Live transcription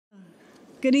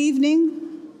Good evening.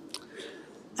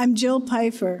 I'm Jill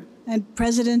Pfeiffer, and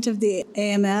president of the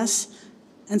AMS,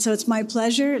 and so it's my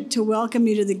pleasure to welcome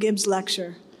you to the Gibbs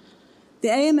Lecture.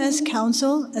 The AMS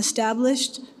Council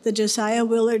established the Josiah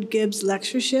Willard Gibbs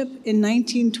Lectureship in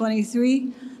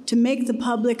 1923 to make the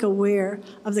public aware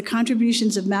of the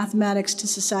contributions of mathematics to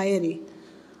society.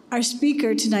 Our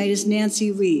speaker tonight is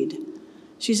Nancy Reid.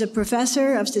 She's a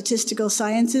professor of statistical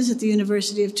sciences at the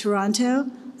University of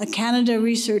Toronto, a Canada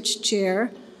Research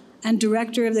Chair, and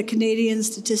director of the Canadian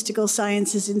Statistical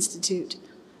Sciences Institute.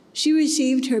 She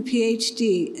received her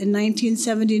PhD in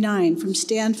 1979 from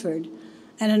Stanford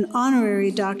and an honorary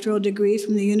doctoral degree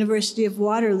from the University of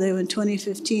Waterloo in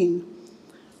 2015.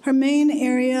 Her main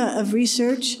area of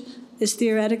research is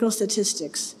theoretical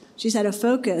statistics. She's had a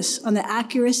focus on the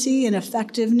accuracy and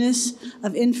effectiveness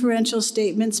of inferential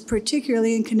statements,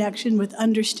 particularly in connection with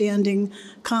understanding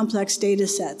complex data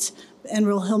sets, and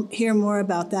we'll hear more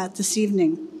about that this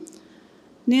evening.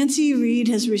 Nancy Reid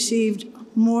has received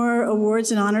more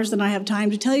awards and honors than I have time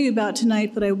to tell you about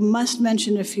tonight, but I must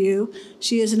mention a few.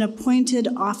 She is an appointed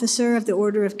officer of the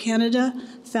Order of Canada,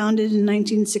 founded in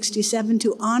 1967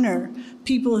 to honor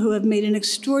people who have made an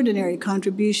extraordinary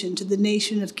contribution to the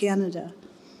nation of Canada.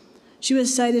 She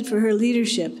was cited for her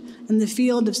leadership in the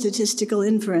field of statistical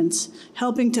inference,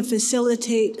 helping to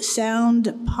facilitate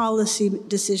sound policy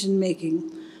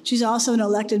decision-making. She's also an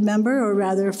elected member, or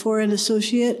rather foreign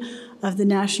associate, of the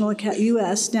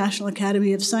U.S. National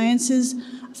Academy of Sciences,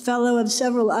 fellow of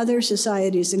several other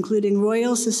societies, including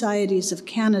Royal Societies of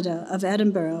Canada, of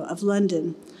Edinburgh, of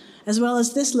London. As well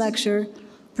as this lecture,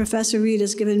 Professor Reid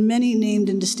has given many named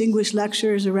and distinguished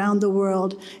lectures around the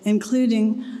world,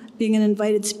 including being an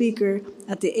invited speaker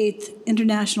at the 8th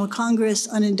International Congress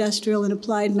on Industrial and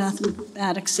Applied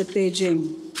Mathematics at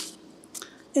Beijing.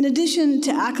 In addition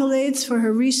to accolades for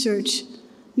her research,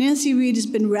 Nancy Reid has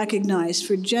been recognized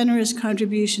for generous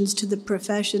contributions to the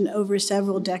profession over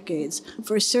several decades,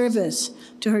 for service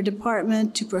to her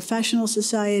department, to professional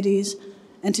societies,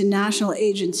 and to national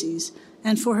agencies,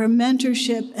 and for her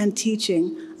mentorship and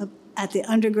teaching at the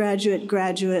undergraduate,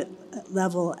 graduate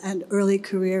level, and early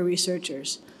career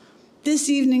researchers. This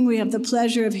evening, we have the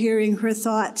pleasure of hearing her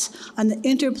thoughts on the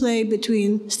interplay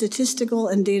between statistical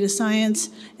and data science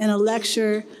in a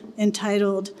lecture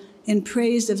entitled In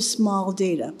Praise of Small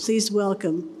Data. Please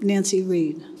welcome Nancy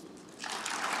Reid.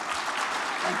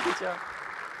 Thank you, Joe.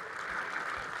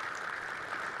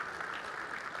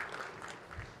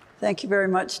 Thank you very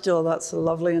much, Jill. That's a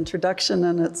lovely introduction,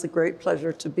 and it's a great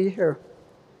pleasure to be here.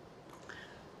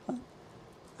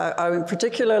 I'm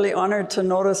particularly honored to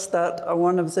notice that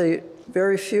one of the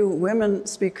very few women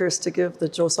speakers to give the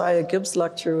Josiah Gibbs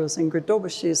lecture was Ingrid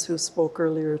Dobeschies, who spoke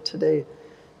earlier today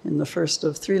in the first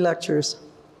of 3 lectures.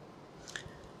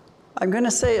 I'm going to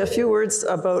say a few words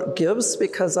about Gibbs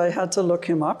because I had to look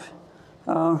him up.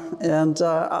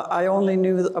 I only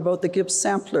knew about the Gibbs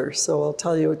sampler, so I'll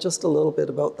tell you just a little bit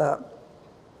about that.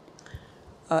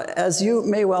 As you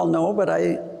may well know, but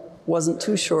I wasn't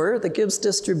too sure, the Gibbs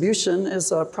distribution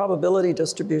is a probability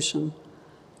distribution,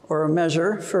 or a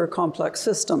measure for a complex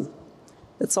system.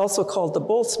 It's also called the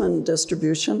Boltzmann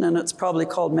distribution, and it's probably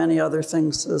called many other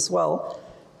things as well.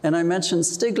 And I mentioned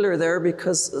Stigler there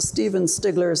because Stephen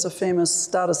Stigler is a famous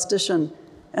statistician,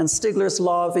 and Stigler's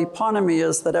law of eponymy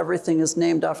is that everything is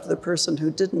named after the person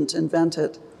who didn't invent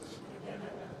it.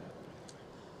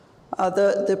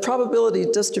 The probability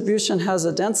distribution has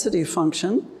a density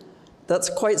function that's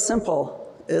quite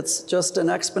simple. It's just an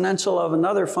exponential of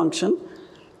another function,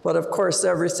 but of course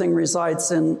everything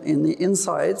resides in the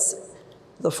insides.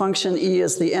 The function E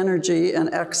is the energy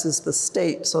and X is the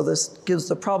state. So this gives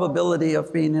the probability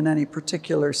of being in any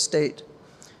particular state.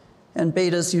 And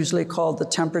beta is usually called the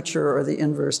temperature or the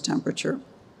inverse temperature.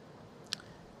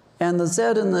 And the Z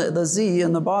and the Z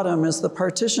in the bottom is the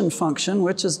partition function,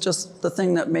 which is just the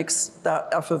thing that makes that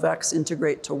f of X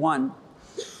integrate to 1,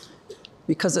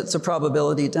 because it's a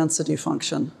probability density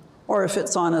function. Or if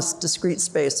it's on a discrete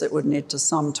space, it would need to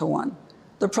sum to 1.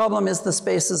 The problem is the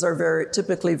spaces are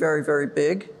typically very, very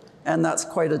big, and that's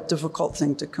quite a difficult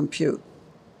thing to compute.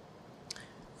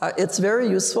 It's very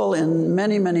useful in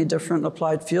many, many different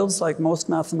applied fields, like most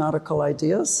mathematical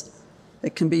ideas.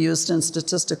 It can be used in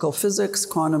statistical physics,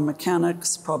 quantum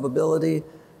mechanics, probability.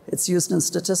 It's used in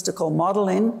statistical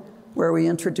modeling, where we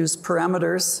introduce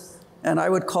parameters, and I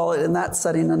would call it in that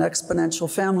setting an exponential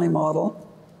family model.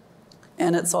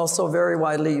 And it's also very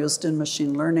widely used in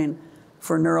machine learning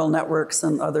for neural networks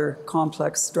and other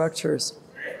complex structures.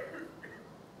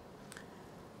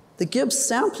 The Gibbs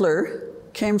sampler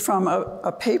came from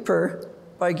a paper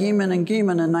by Gieman and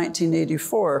Gieman in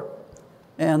 1984,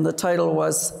 and the title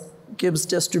was Gibbs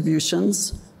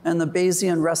distributions and the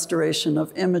Bayesian restoration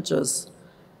of images.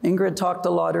 Ingrid talked a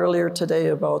lot earlier today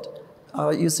about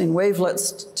using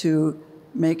wavelets to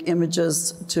make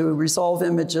images, to resolve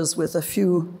images with a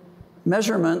few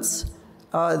measurements.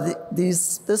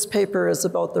 This paper is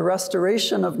about the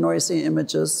restoration of noisy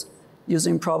images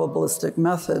using probabilistic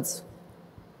methods.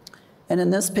 And in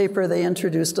this paper, they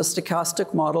introduced a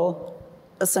stochastic model,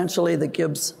 essentially the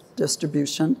Gibbs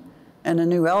distribution, and a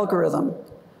new algorithm.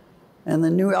 And the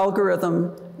new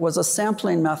algorithm was a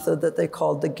sampling method that they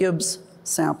called the Gibbs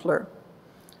sampler.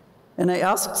 And I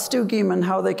asked Stu Gieman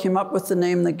how they came up with the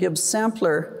name the Gibbs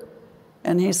sampler,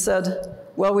 and he said,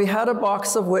 well, we had a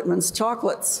box of Whitman's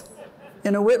chocolates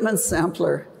in a Whitman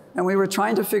sampler, and we were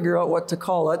trying to figure out what to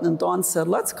call it, and Don said,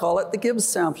 let's call it the Gibbs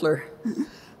sampler.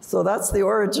 So that's the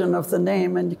origin of the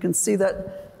name, and you can see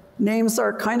that names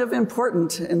are kind of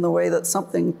important in the way that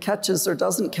something catches or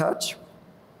doesn't catch.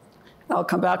 I'll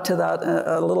come back to that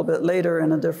a little bit later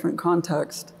in a different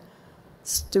context.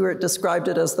 Stuart described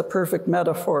it as the perfect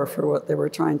metaphor for what they were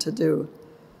trying to do.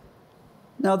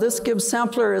 Now, this Gibbs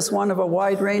sampler is one of a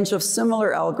wide range of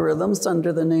similar algorithms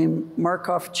under the name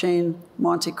Markov chain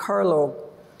Monte Carlo.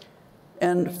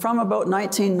 And from about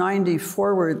 1990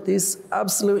 forward, these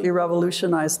absolutely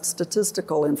revolutionized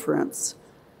statistical inference,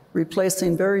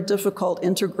 replacing very difficult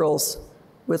integrals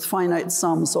with finite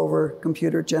sums over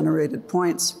computer-generated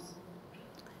points.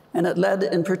 And it led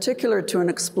in particular to an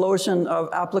explosion of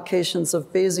applications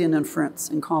of Bayesian inference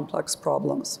in complex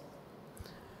problems.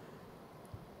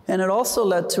 And it also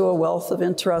led to a wealth of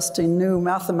interesting new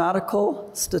mathematical,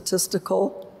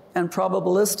 statistical, and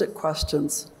probabilistic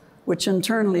questions, which in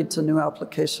turn lead to new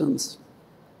applications.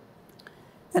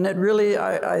 And it really,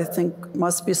 I think,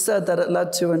 must be said that it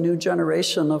led to a new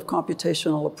generation of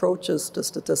computational approaches to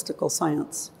statistical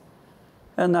science.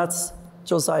 And that's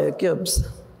Josiah Gibbs.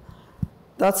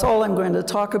 That's all I'm going to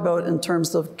talk about in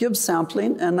terms of Gibbs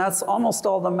sampling, and that's almost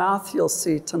all the math you'll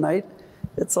see tonight.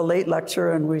 It's a late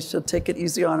lecture, and we should take it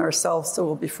easy on ourselves so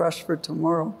we'll be fresh for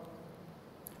tomorrow.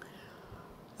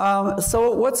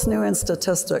 So what's new in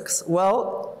statistics?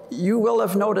 Well, you will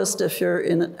have noticed if you're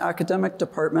in an academic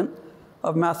department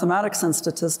of mathematics and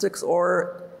statistics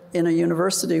or in a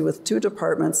university with two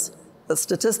departments, that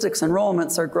statistics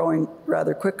enrollments are growing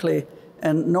rather quickly.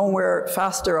 And nowhere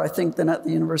faster, I think, than at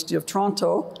the University of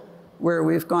Toronto, where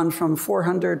we've gone from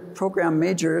 400 program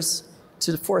majors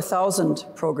to 4,000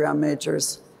 program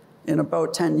majors in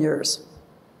about 10 years.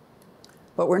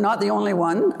 But we're not the only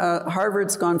one.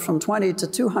 Harvard's gone from 20 to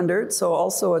 200, so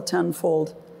also a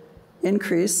 10-fold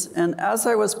increase. And as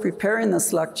I was preparing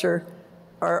this lecture,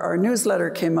 our newsletter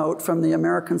came out from the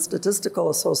American Statistical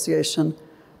Association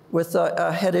with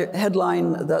a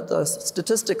headline that the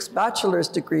statistics bachelor's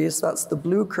degrees, that's the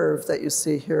blue curve that you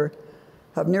see here,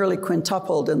 have nearly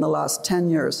quintupled in the last 10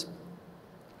 years.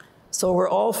 So we're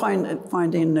all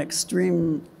finding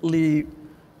extremely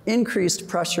increased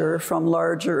pressure from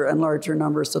larger and larger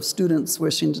numbers of students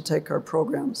wishing to take our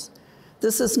programs.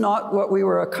 This is not what we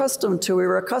were accustomed to. We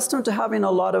were accustomed to having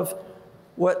a lot of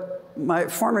what my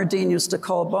former dean used to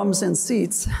call bums in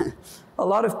seats. A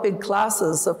lot of big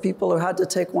classes of people who had to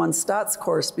take one stats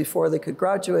course before they could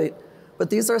graduate.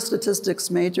 But these are statistics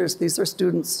majors. These are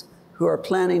students who are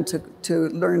planning to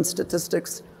learn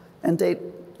statistics and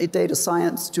data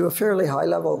science to a fairly high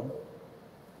level.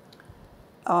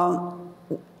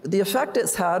 The effect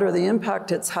it's had, or the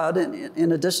impact it's had,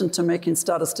 in addition to making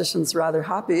statisticians rather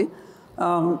happy,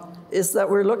 is that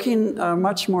we're looking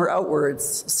much more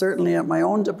outwards. Certainly at my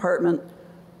own department,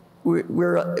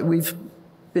 we've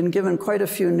been given quite a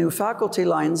few new faculty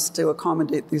lines to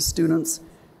accommodate these students,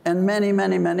 and many,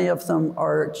 many, many of them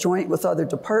are joint with other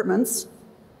departments,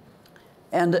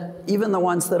 and even the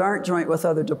ones that aren't joint with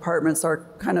other departments are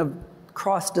kind of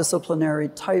cross-disciplinary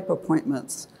type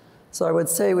appointments. So I would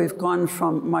say we've gone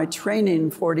from my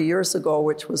training 40 years ago,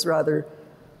 which was rather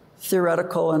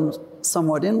theoretical and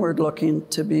somewhat inward-looking,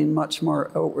 to being much more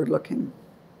outward-looking.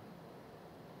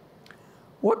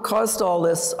 What caused all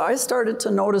this? I started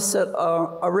to notice it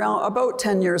around about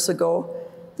 10 years ago.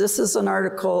 This is an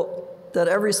article that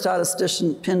every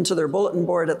statistician pinned to their bulletin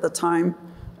board at the time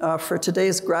for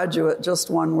today's graduate,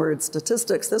 just one word,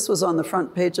 statistics. This was on the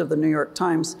front page of the New York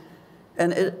Times.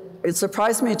 And it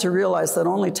surprised me to realize that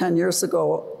only 10 years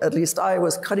ago, at least I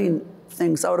was cutting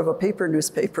things out of a paper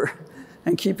newspaper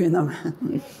and keeping them,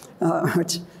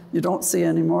 which you don't see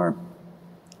anymore.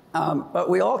 But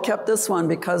we all kept this one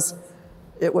because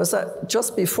it was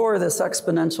just before this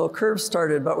exponential curve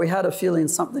started, but we had a feeling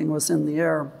something was in the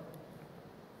air.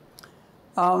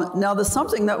 Now, the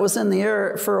something that was in the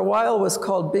air for a while was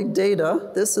called big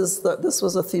data. This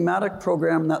was a thematic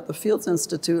program that the Fields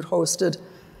Institute hosted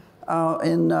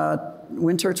in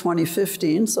winter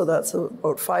 2015, so that's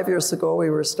about 5 years ago we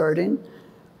were starting.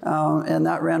 And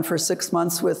that ran for 6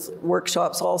 months with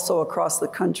workshops also across the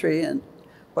country,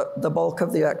 but the bulk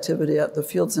of the activity at the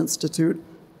Fields Institute.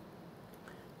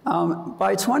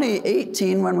 By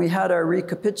 2018, when we had our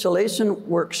recapitulation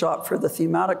workshop for the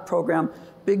thematic program,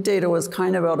 big data was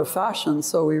kind of out of fashion,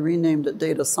 so we renamed it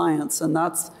data science, and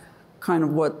that's kind of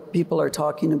what people are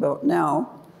talking about now.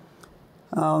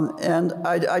 And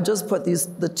I just put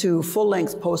the two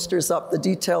full-length posters up. The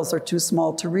details are too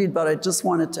small to read, but I just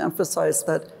wanted to emphasize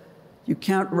that you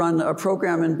can't run a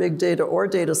program in big data or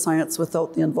data science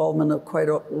without the involvement of quite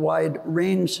a wide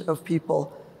range of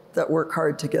people that work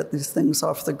hard to get these things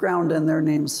off the ground, and their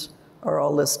names are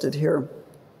all listed here.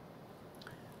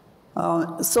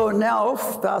 So now,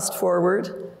 fast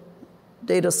forward,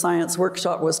 data science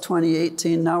workshop was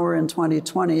 2018, now we're in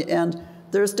 2020, and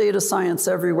there's data science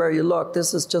everywhere you look.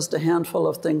 This is just a handful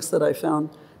of things that I found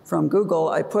from Google.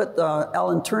 I put the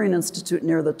Alan Turing Institute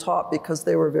near the top because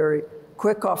they were very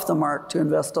quick off the mark to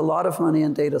invest a lot of money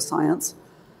in data science.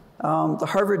 The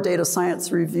Harvard Data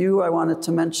Science Review I wanted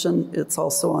to mention, it's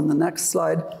also on the next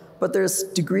slide, but there's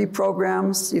degree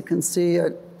programs you can see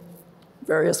at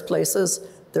various places.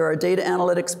 There are data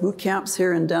analytics boot camps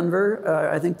here in Denver.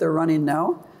 I think they're running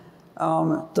now.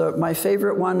 My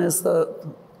favorite one is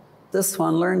this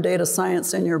one, Learn Data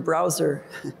Science in Your Browser.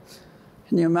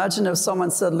 Can you imagine if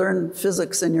someone said, learn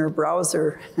physics in your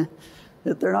browser?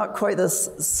 They're not quite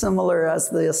as similar as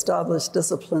the established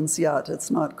disciplines yet. It's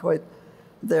not quite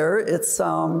there.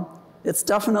 It's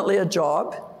definitely a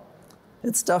job.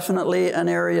 It's definitely an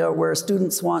area where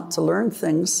students want to learn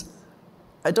things.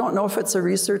 I don't know if it's a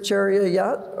research area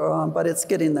yet, but it's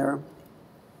getting there.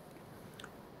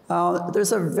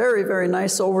 There's a very, very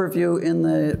nice overview in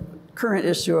the current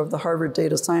issue of the Harvard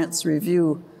Data Science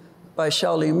Review by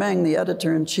Xiaoli Meng, the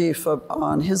editor-in-chief,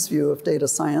 on his view of data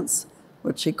science,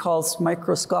 which he calls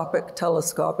microscopic,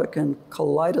 telescopic, and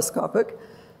kaleidoscopic.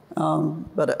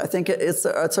 But I think it's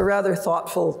a rather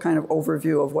thoughtful kind of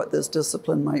overview of what this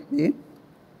discipline might be.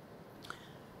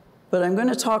 But I'm going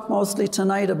to talk mostly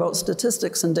tonight about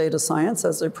statistics and data science,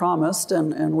 as I promised,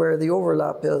 and where the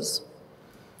overlap is.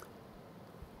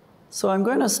 So I'm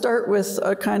going to start with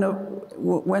a kind of,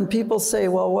 when people say,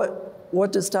 well,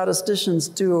 what do statisticians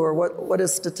do, or what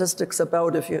is statistics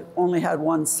about if you only had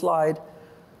one slide?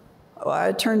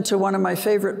 I turned to one of my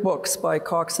favorite books by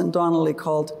Cox and Donnelly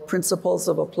called Principles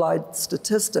of Applied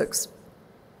Statistics.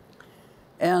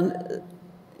 And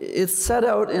it's set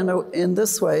out in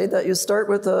this way, that you start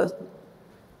with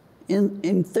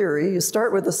in theory, you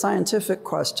start with a scientific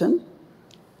question.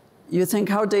 You think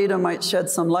how data might shed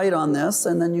some light on this,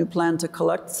 and then you plan to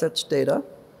collect such data.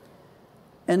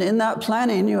 And in that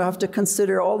planning, you have to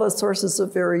consider all the sources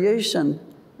of variation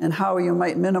and how you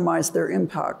might minimize their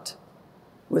impact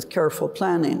with careful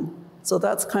planning. So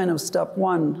that's kind of step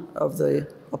one of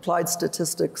the applied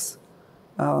statistics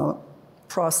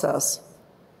process.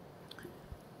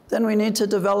 Then we need to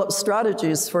develop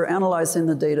strategies for analyzing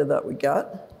the data that we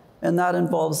get, and that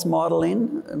involves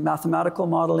modeling, mathematical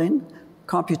modeling,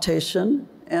 computation,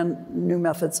 and new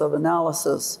methods of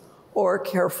analysis, or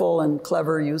careful and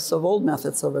clever use of old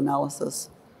methods of analysis.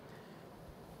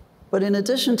 But in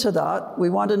addition to that, we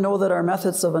want to know that our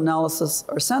methods of analysis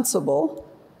are sensible,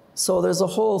 so there's a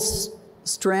whole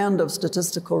strand of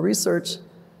statistical research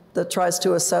that tries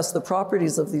to assess the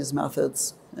properties of these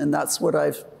methods. And that's what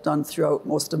I've done throughout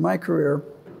most of my career.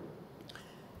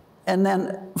 And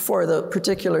then for the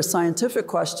particular scientific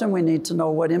question, we need to know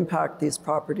what impact these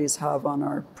properties have on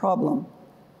our problem.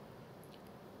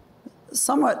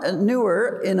 Somewhat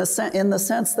newer in the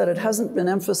sense that it hasn't been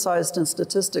emphasized in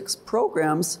statistics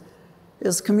programs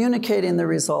is communicating the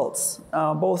results,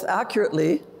 both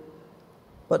accurately,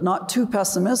 but not too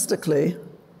pessimistically,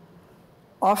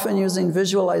 often using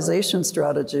visualization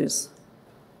strategies.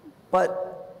 But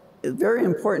very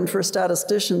important for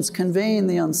statisticians, conveying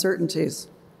the uncertainties.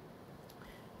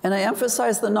 And I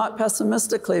emphasize the not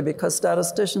pessimistically because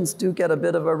statisticians do get a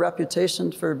bit of a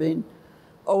reputation for being,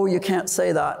 oh, you can't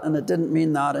say that, and it didn't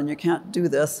mean that, and you can't do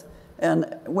this.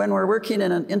 And when we're working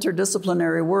in an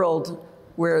interdisciplinary world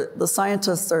where the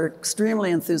scientists are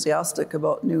extremely enthusiastic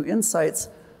about new insights,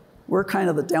 we're kind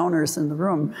of the downers in the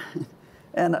room.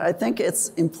 And I think it's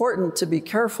important to be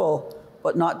careful,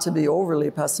 but not to be overly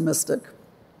pessimistic.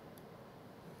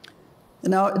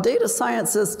 Now, data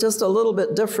science is just a little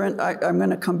bit different. I'm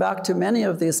going to come back to many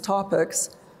of these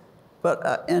topics,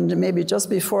 But, and maybe just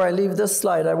before I leave this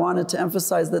slide, I wanted to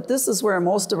emphasize that this is where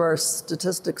most of our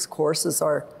statistics courses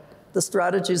are, the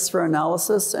strategies for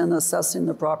analysis and assessing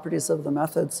the properties of the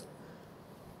methods.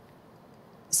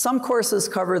 Some courses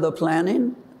cover the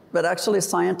planning, but actually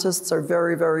scientists are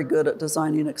very, very good at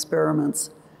designing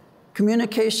experiments.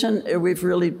 Communication, we've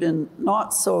really been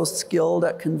not so skilled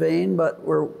at conveying, but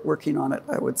we're working on it,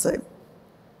 I would say.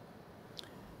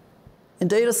 In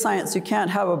data science, you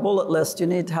can't have a bullet list, you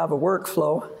need to have a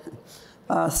workflow.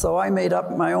 So I made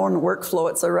up my own workflow.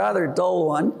 It's a rather dull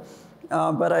one,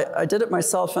 but I did it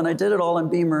myself, and I did it all in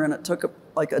Beamer, and it took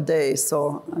like a day,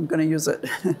 so I'm gonna use it.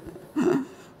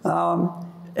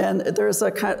 And there's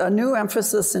a new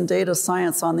emphasis in data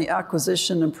science on the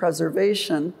acquisition and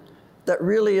preservation that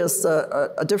really is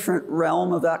a different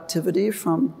realm of activity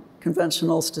from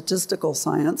conventional statistical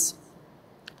science.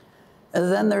 And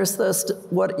then there's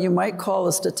what you might call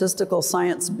the statistical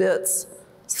science bits,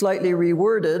 slightly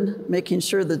reworded, making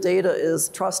sure the data is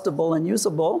trustable and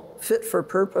usable. Fit for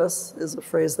purpose is a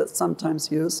phrase that's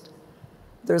sometimes used.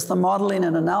 There's the modeling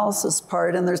and analysis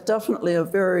part, and there's definitely a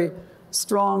very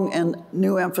strong and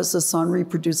new emphasis on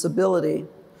reproducibility.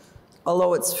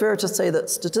 Although it's fair to say that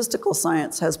statistical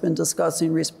science has been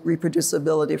discussing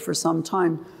reproducibility for some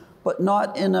time, but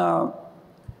not in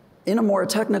a more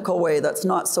technical way that's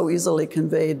not so easily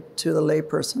conveyed to the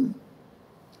layperson.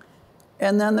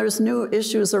 And then there's new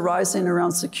issues arising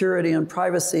around security and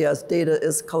privacy as data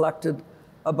is collected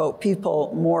about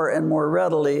people more and more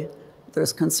readily.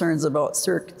 There's concerns about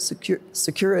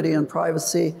security and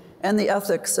privacy and the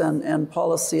ethics and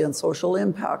policy and social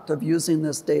impact of using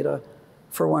this data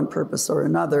for one purpose or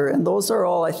another. And those are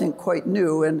all, I think, quite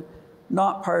new and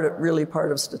not really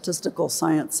part of statistical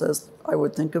science as I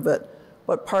would think of it,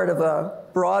 but part of a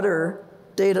broader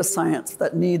data science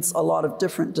that needs a lot of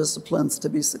different disciplines to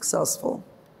be successful.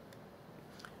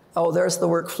 Oh, there's the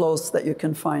workflows that you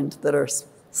can find that are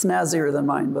snazzier than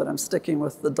mine, but I'm sticking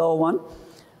with the dull one.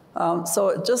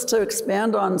 So just to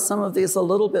expand on some of these a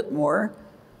little bit more,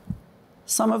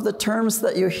 some of the terms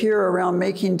that you hear around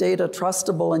making data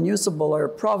trustable and usable are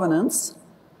provenance,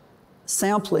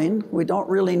 sampling. We don't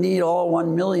really need all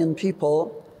 1 million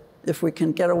people. If we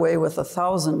can get away with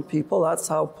 1,000 people, that's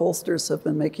how pollsters have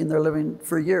been making their living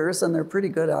for years, and they're pretty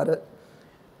good at it.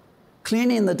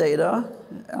 Cleaning the data.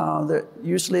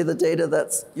 Usually the data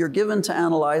that you're given to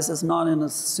analyze is not in a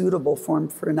suitable form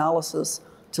for analysis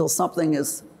till something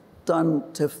is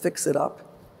done to fix it up.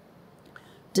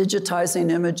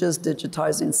 Digitizing images,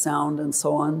 digitizing sound, and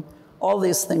so on. All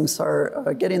these things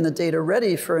are getting the data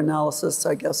ready for analysis,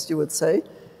 I guess you would say.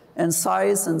 And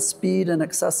size and speed and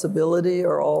accessibility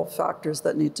are all factors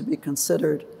that need to be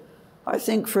considered. I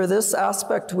think for this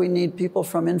aspect, we need people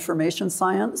from information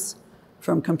science,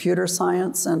 from computer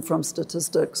science, and from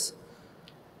statistics.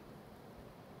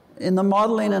 In the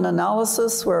modeling and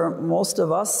analysis, where most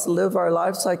of us live our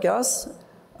lives, I guess,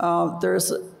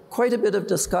 there's quite a bit of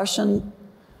discussion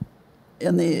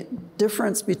in the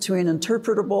difference between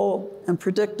interpretable and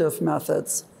predictive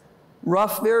methods.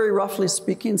 Very roughly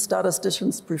speaking,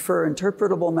 statisticians prefer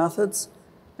interpretable methods,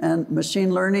 and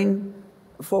machine learning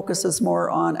focuses more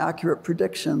on accurate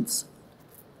predictions.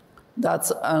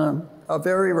 That's a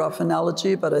very rough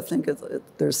analogy, but I think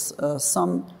there's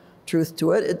some truth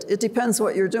to it. It depends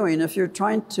what you're doing. If you're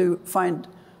trying to find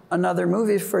another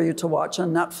movie for you to watch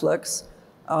on Netflix,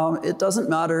 it doesn't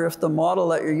matter if the model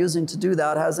that you're using to do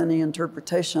that has any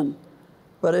interpretation.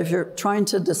 But if you're trying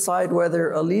to decide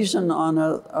whether a lesion on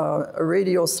a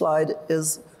radio slide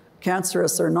is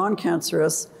cancerous or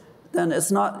non-cancerous, then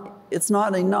it's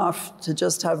not enough to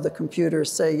just have the computer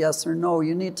say yes or no.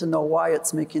 You need to know why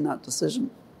it's making that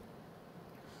decision.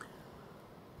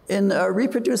 In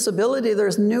reproducibility,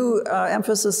 there's new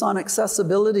emphasis on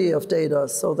accessibility of data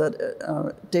so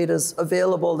that data is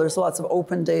available. There's lots of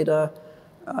open data.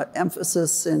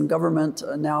 Emphasis in government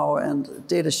now, and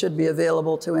data should be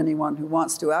available to anyone who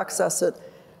wants to access it.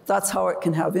 That's how it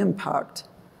can have impact.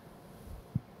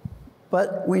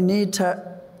 But we need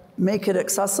to make it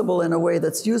accessible in a way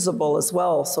that's usable as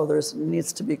well, so there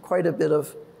needs to be quite a bit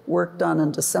of work done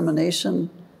in dissemination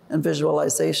and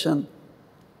visualization.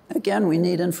 Again, we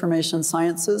need information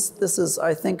sciences. This is,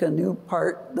 I think, a new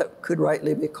part that could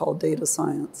rightly be called data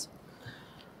science.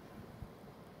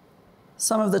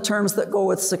 Some of the terms that go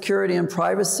with security and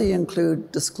privacy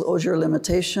include disclosure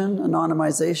limitation,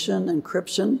 anonymization,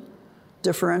 encryption,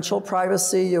 differential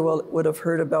privacy. You would have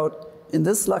heard about in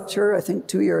this lecture, I think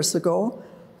 2 years ago.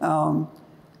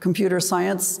 Computer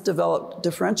science developed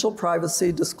differential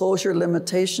privacy. Disclosure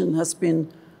limitation has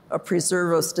been a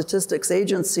preserve of statistics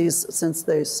agencies since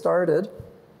they started.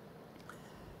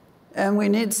 And we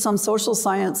need some social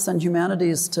science and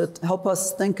humanities to help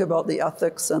us think about the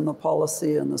ethics and the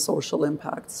policy and the social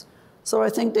impacts. So I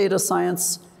think data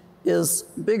science is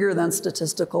bigger than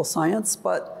statistical science,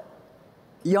 but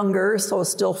younger, so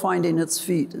still finding its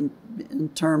feet in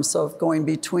terms of going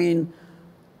between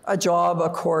a job, a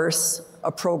course,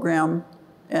 a program,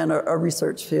 and a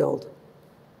research field.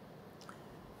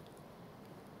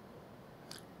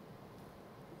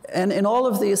 And in all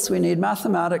of these, we need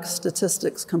mathematics,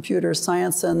 statistics, computer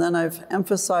science, and then I've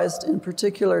emphasized in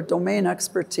particular domain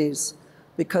expertise,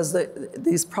 because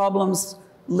these problems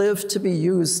live to be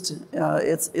used.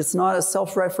 It's not a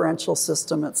self-referential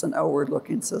system, it's an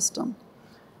outward-looking system.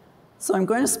 So I'm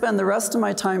going to spend the rest of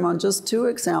my time on just two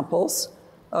examples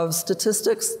of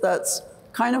statistics that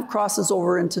kind of crosses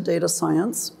over into data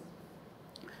science.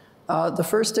 The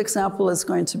first example is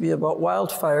going to be about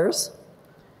wildfires.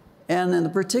 And in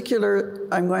particular,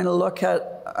 I'm going to look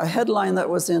at a headline that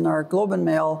was in our Globe and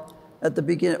Mail at the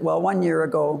beginning, well, 1 year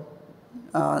ago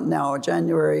now,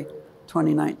 January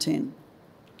 2019.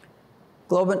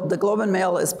 The Globe and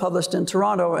Mail is published in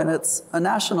Toronto, and it's a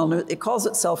national it calls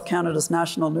itself Canada's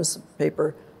national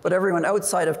newspaper, but everyone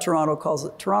outside of Toronto calls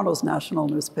it Toronto's national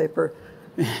newspaper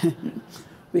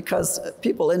because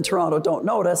people in Toronto don't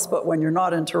notice, but when you're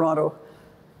not in Toronto,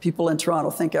 people in Toronto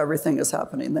think everything is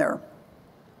happening there.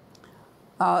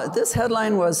 This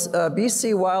headline was,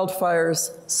 BC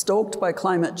wildfires stoked by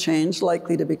climate change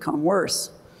likely to become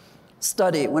worse.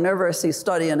 Study. Whenever I see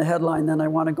study in a headline, then I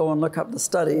want to go and look up the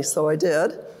study, so I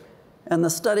did. And the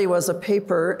study was a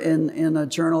paper in a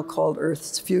journal called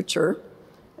Earth's Future.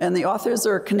 And the authors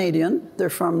are Canadian. They're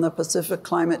from the Pacific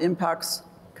Climate Impacts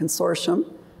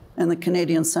Consortium and the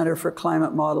Canadian Centre for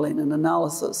Climate Modeling and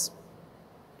Analysis.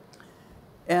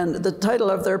 And the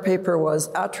title of their paper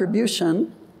was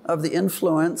Attribution of the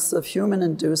Influence of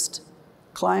Human-Induced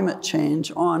Climate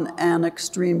Change on an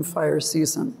Extreme Fire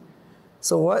Season.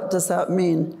 So what does that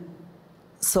mean?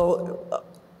 So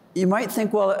you might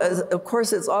think, well, of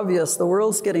course it's obvious. The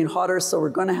world's getting hotter, so we're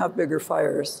going to have bigger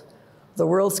fires. The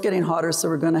world's getting hotter, so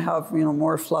we're going to have,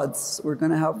 more floods. We're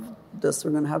going to have this,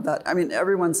 we're going to have that. I mean,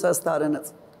 everyone says that, and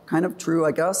it's kind of true,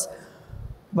 I guess.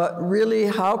 But really,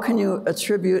 how can you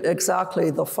attribute exactly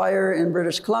the fire in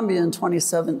British Columbia in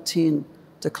 2017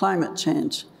 to climate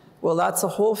change? Well, that's a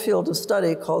whole field of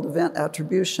study called event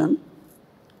attribution.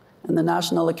 And the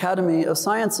National Academy of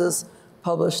Sciences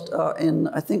published in,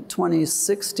 I think,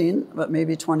 2016, but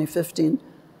maybe 2015,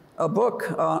 a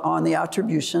book on the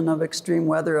attribution of extreme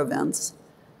weather events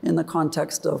in the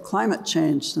context of climate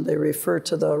change. And they refer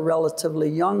to the relatively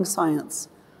young science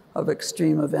of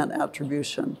extreme event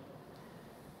attribution.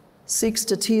 Seeks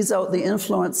to tease out the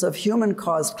influence of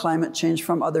human-caused climate change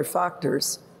from other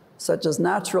factors, such as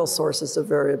natural sources of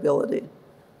variability.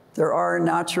 There are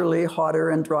naturally hotter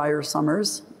and drier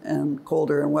summers and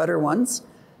colder and wetter ones,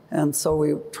 and so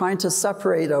we're trying to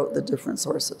separate out the different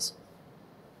sources.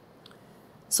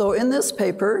 So in this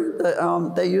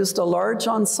paper, they used a large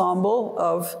ensemble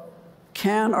of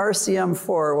CAN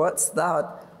RCM4. What's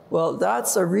that? Well,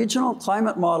 that's a regional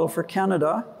climate model for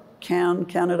Canada, CAN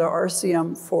Canada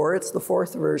RCM4. It's the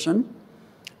 4th version.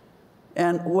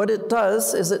 And what it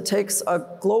does is it takes a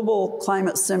global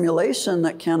climate simulation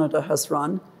that Canada has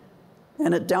run,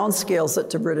 and it downscales it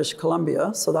to British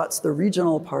Columbia, so that's the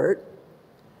regional part.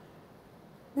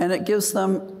 And it gives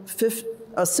them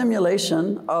a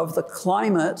simulation of the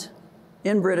climate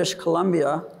in British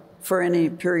Columbia for any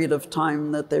period of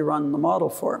time that they run the model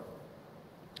for.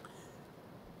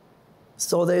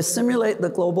 So they simulate the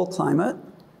global climate.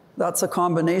 That's a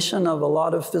combination of a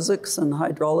lot of physics and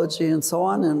hydrology and so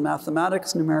on, and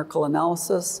mathematics, numerical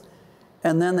analysis.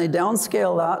 And then they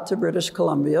downscale that to British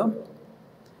Columbia.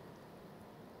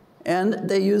 And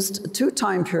they used 2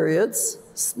 time periods,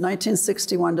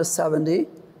 1961 to 70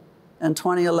 and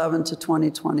 2011 to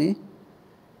 2020.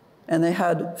 And they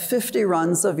had 50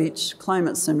 runs of each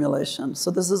climate simulation.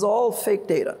 So this is all fake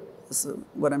data. This is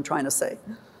what I'm trying to say.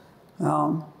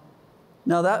 Now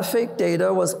that fake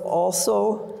data was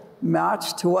also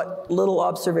matched to what little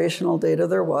observational data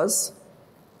there was,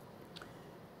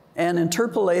 and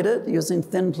interpolated using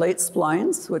thin plate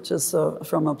splines, which is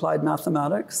from applied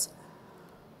mathematics.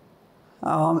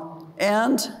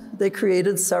 And they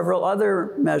created several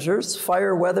other measures: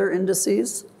 fire weather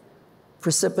indices,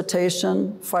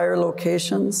 precipitation, fire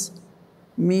locations,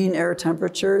 mean air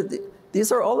temperature.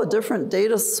 These are all the different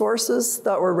data sources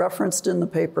that were referenced in the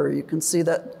paper. You can see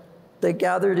that they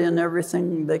gathered in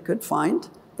everything they could find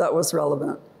that was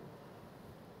relevant.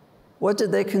 What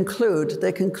did they conclude?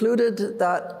 They concluded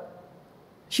that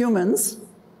humans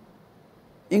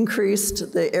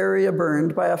increased the area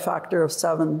burned by a factor of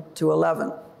 7 to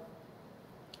 11.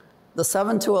 The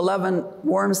 7 to 11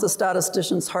 warms the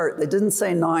statistician's heart. They didn't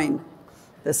say 9.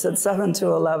 They said 7 to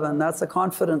 11. That's a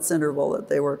confidence interval that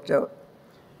they worked out.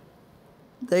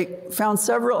 They found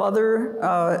several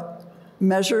other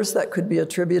measures that could be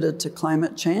attributed to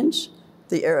climate change.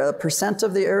 The percent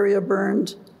of the area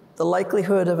burned, the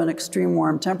likelihood of an extreme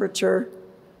warm temperature,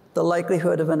 the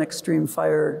likelihood of an extreme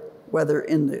fire weather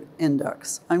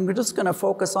index. I'm just going to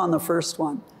focus on the first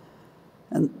one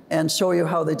and show you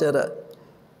how they did it.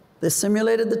 They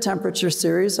simulated the temperature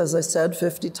series, as I said,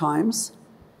 50 times.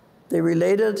 They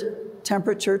related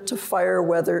temperature to fire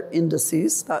weather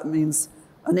indices. That means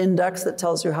an index that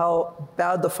tells you how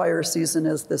bad the fire season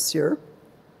is this year.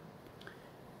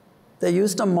 They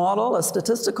used a model, a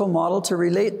statistical model, to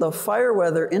relate the fire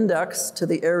weather index to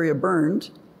the area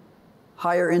burned.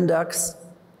 Higher index,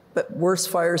 but worse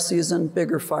fire season,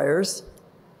 bigger fires.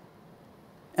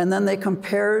 And then they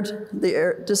compared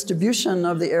the distribution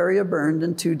of the area burned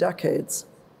in 2 decades,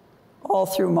 all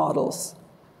through models.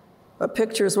 A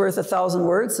picture's worth 1,000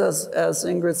 words, as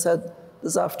Ingrid said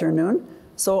this afternoon.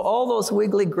 So all those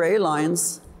wiggly gray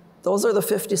lines, those are the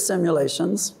 50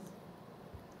 simulations.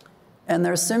 And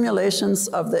they're simulations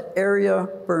of the area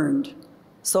burned.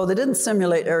 So they didn't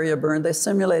simulate area burned, they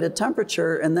simulated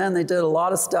temperature, and then they did a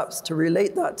lot of steps to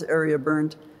relate that to area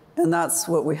burned. And that's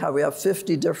what we have. We have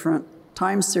 50 different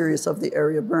time series of the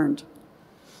area burned.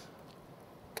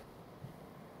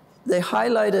 They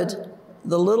highlighted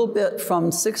the little bit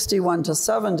from 61 to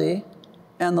 70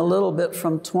 and the little bit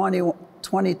from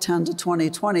 2010 to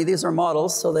 2020. These are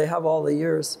models, so they have all the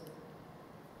years.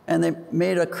 And they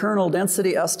made a kernel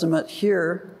density estimate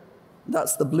here,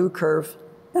 that's the blue curve,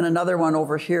 and another one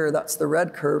over here, that's the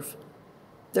red curve.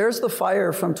 There's the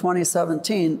fire from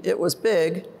 2017. It was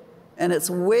big, and it's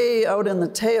way out in the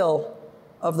tail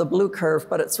of the blue curve,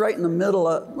 but it's right in the middle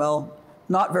of, well,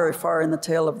 not very far in the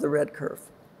tail of the red curve.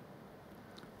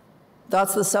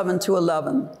 That's the 7 to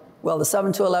 11. Well, the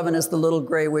 7 to 11 is the little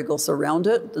gray wiggles around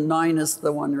it. The 9 is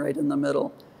the one right in the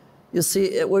middle. You see,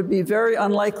 it would be very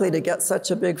unlikely to get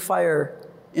such a big fire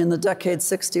in the decade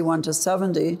 61 to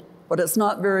 70, but it's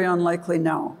not very unlikely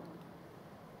now.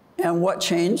 And what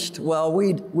changed? Well,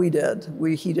 we did.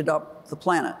 We heated up the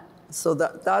planet. So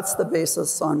that's the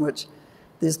basis on which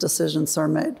these decisions are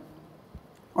made,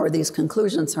 or these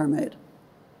conclusions are made.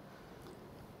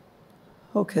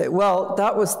 Okay, well,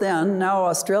 that was then. Now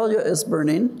Australia is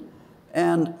burning,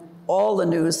 and all the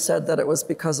news said that it was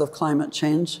because of climate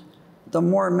change. The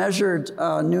more measured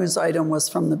news item was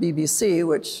from the BBC,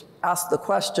 which asked the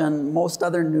question. Most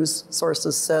other news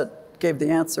sources gave the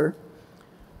answer.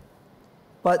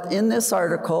 But in this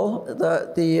article,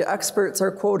 the experts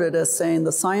are quoted as saying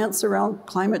the science around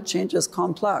climate change is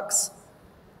complex.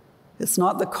 It's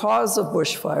not the cause of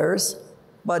bushfires,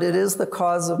 but it is the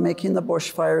cause of making the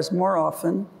bushfires more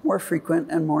often, more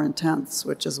frequent, and more intense,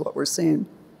 which is what we're seeing.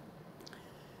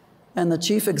 And the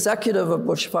chief executive of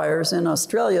bushfires in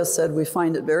Australia said, we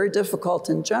find it very difficult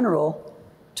in general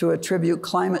to attribute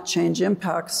climate change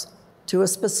impacts to a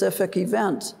specific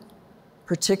event,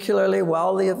 particularly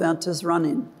while the event is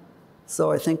running.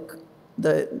 So I think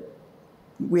that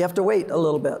we have to wait a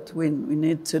little bit. We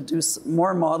need to do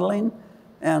more modeling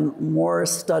and more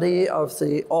study of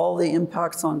all the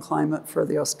impacts on climate for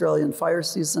the Australian fire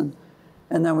season,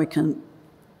 and then we can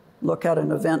look at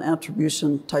an event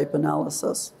attribution type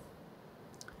analysis.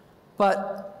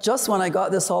 But just when I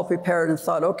got this all prepared and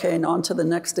thought, okay, and on to the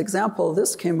next example,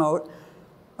 this came out,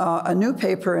 a new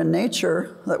paper in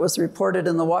Nature that was reported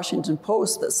in the Washington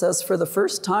Post that says for the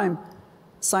first time,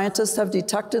 scientists have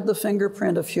detected the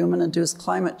fingerprint of human-induced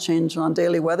climate change on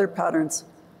daily weather patterns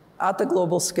at the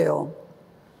global scale.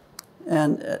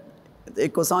 And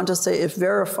it goes on to say, if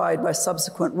verified by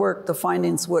subsequent work, the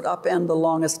findings would upend the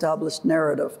long-established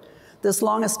narrative. This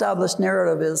long-established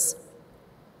narrative is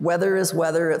weather is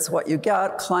weather, it's what you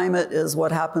get. Climate is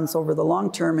what happens over the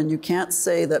long term, and you can't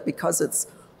say that because it's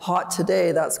hot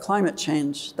today, that's climate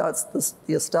change. That's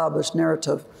the established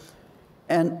narrative.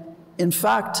 And in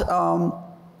fact,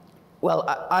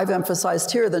 well, I've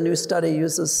emphasized here the new study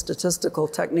uses statistical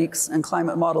techniques and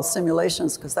climate model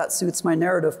simulations because that suits my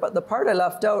narrative. But the part I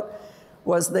left out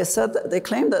was they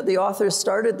claimed that the authors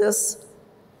started this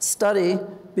study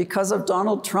because of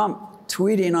Donald Trump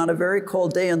tweeting on a very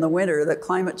cold day in the winter that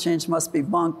climate change must be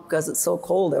bunk because it's so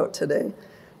cold out today.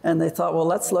 And they thought, well,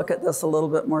 let's look at this a little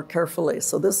bit more carefully.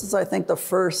 So this is, I think, the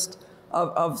first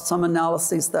of some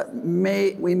analyses that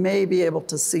we may be able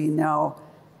to see now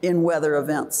in weather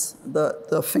events,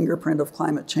 the fingerprint of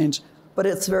climate change. But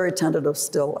it's very tentative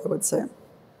still, I would say.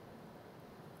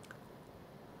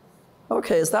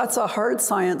 Okay, so that's a hard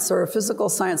science or a physical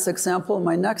science example.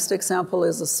 My next example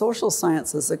is a social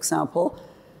sciences example.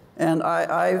 And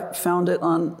I found it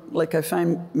on, like I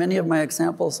find many of my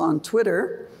examples on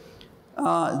Twitter.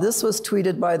 This was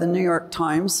tweeted by the New York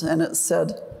Times, and it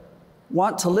said,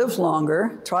 "Want to live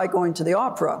longer? Try going to the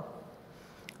opera."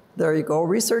 There you go.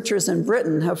 Researchers in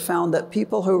Britain have found that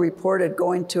people who reported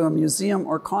going to a museum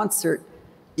or concert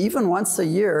even once a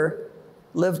year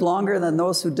lived longer than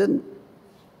those who didn't.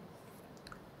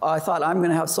 I thought, I'm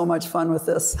going to have so much fun with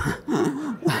this.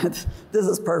 This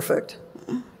is perfect.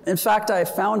 In fact, I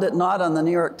found it not on the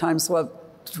New York Times web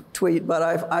tweet, but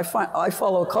I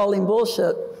follow Calling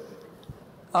Bullshit,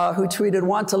 who tweeted,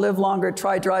 "Want to live longer,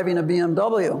 try driving a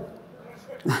BMW."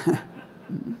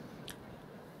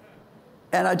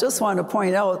 And I just want to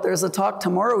point out, there's a talk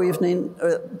tomorrow evening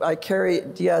by Carrie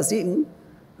Diaz-Eaton,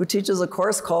 who teaches a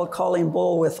course called Calling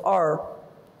Bull with R.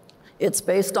 It's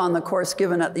based on the course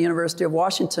given at the University of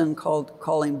Washington called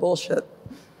Calling Bullshit.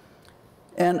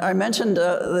 And I mentioned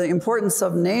the importance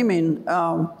of naming.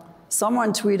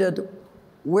 Someone tweeted,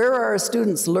 "Where are our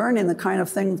students learning the kind of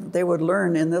thing that they would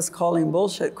learn in this Calling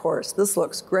Bullshit course? This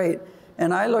looks great."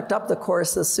 And I looked up the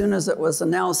course as soon as it was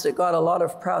announced. It got a lot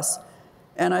of press.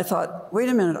 And I thought, wait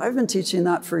a minute, I've been teaching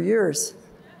that for years.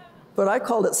 But I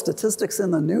called it Statistics in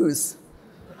the News.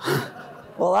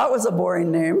 Well, that was a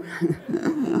boring name.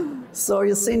 So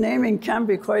you see, naming can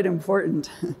be quite important.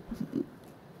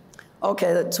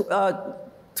 Okay,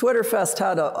 Twitterfest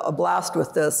had a blast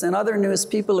with this. In other news,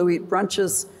 people who eat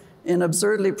brunches in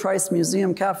absurdly priced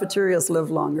museum cafeterias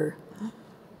live longer.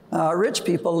 Rich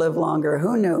people live longer.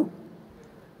 Who knew?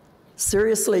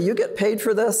 Seriously, you get paid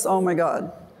for this? Oh my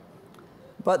God.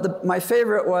 But my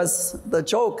favorite was the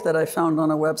joke that I found on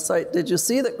a website. Did you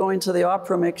see that going to the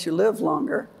opera makes you live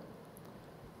longer?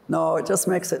 No, it just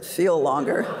makes it feel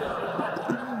longer.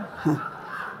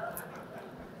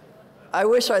 I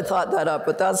wish I'd thought that up,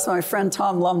 but that's my friend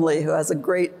Tom Lumley, who has a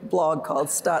great blog called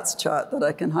Stats Chat that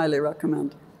I can highly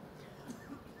recommend.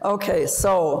 Okay,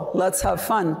 so let's have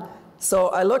fun. So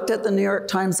I looked at the New York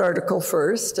Times article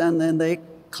first, and then they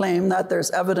claim that there's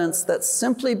evidence that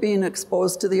simply being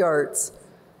exposed to the arts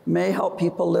may help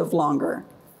people live longer.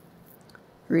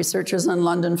 Researchers in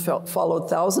London followed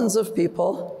thousands of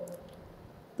people.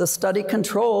 The study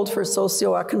controlled for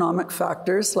socioeconomic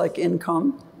factors like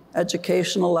income,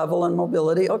 educational level, and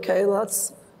mobility. Okay,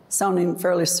 that's sounding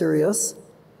fairly serious.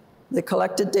 They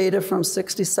collected data from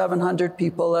 6,700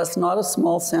 people, that's not a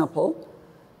small sample,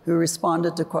 who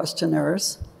responded to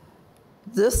questionnaires.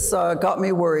 This got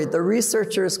me worried. The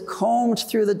researchers combed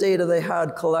through the data they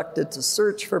had collected to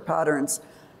search for patterns.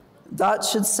 That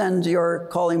should send your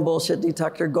Calling Bullshit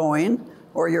detector going,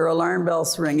 or your alarm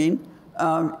bells ringing.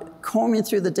 Combing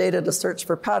through the data to search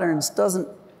for patterns doesn't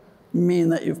mean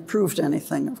that you've proved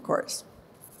anything, of course.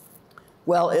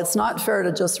 Well, it's not fair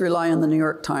to just rely on the New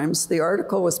York Times. The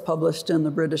article was published in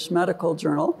the British Medical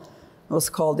Journal. It was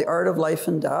called The Art of Life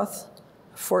and Death,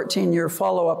 a 14-year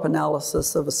follow-up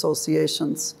analysis of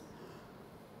associations.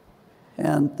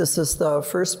 And this is the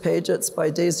first page. It's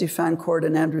by Daisy Fancourt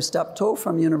and Andrew Steptoe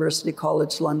from University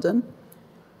College London.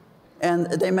 And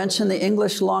they mention the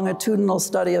English longitudinal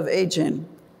study of aging.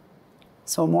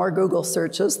 So more Google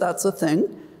searches, that's a thing.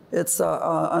 It's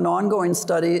an ongoing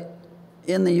study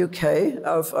in the UK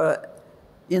of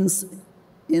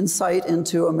insight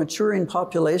into a maturing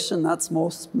population. That's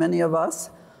many of us.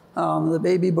 The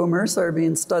baby boomers are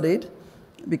being studied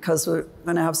because we're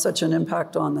going to have such an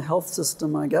impact on the health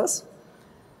system, I guess.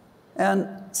 And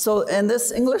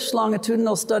this English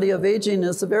longitudinal study of aging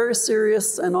is a very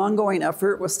serious and ongoing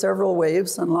effort with several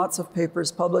waves and lots of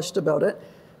papers published about it.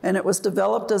 And it was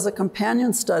developed as a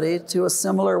companion study to a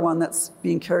similar one that's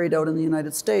being carried out in the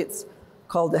United States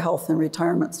called the Health and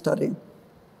Retirement Study.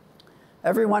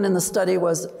 Everyone in the study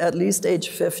was at least age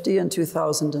 50 in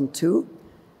 2002,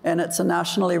 and it's a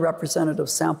nationally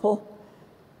representative sample.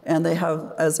 And they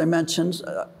have, as I mentioned,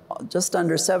 just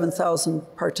under 7,000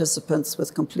 participants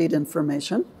with complete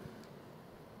information.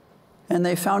 And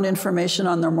they found information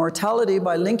on their mortality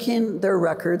by linking their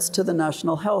records to the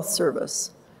National Health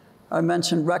Service. I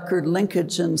mentioned record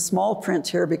linkage in small print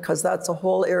here because that's a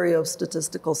whole area of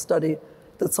statistical study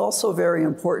that's also very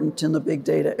important in the big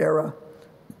data era.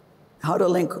 How to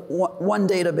link one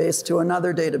database to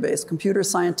another database. Computer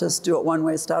scientists do it one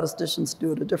way, statisticians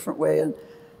do it a different way, and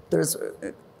there's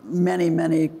many,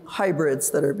 many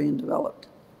hybrids that are being developed.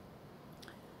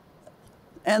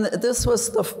 And this was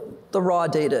the raw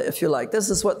data, if you like. This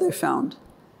is what they found.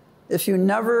 If you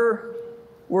never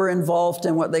were involved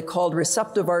in what they called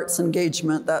receptive arts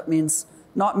engagement, that means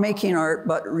not making art,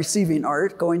 but receiving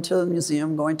art, going to the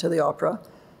museum, going to the opera,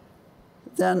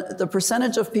 then the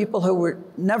percentage of people who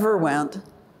never went,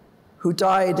 who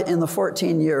died in the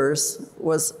 14 years,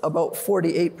 was about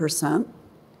 48%,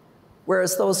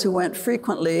 whereas those who went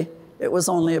frequently, it was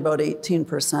only about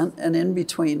 18%, and in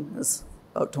between is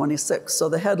about 26%. So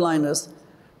the headline is,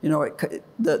 you know,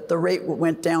 the rate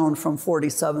went down from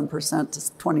 47%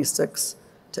 to 26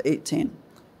 to 18.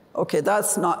 Okay,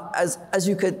 that's not, as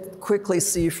you could quickly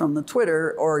see from the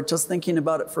Twitter, or just thinking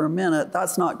about it for a minute,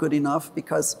 that's not good enough,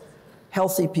 because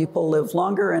healthy people live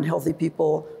longer and healthy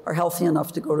people are healthy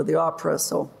enough to go to the opera,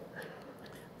 so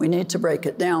we need to break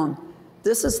it down.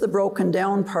 This is the broken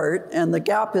down part, and the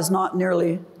gap is not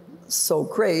nearly so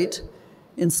great.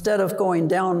 Instead of going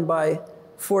down by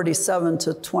 47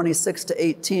 to 26 to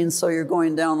 18, so you're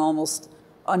going down almost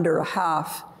under a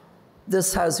half,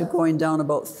 this has you going down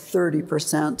about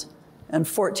 30% and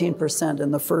 14%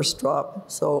 in the first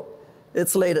drop. So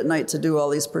it's late at night to do all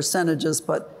these percentages,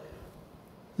 but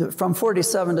from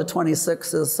 47 to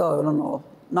 26 is, I don't know,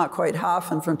 not quite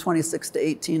half, and from 26 to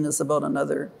 18 is about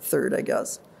another third, I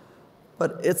guess.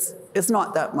 But it's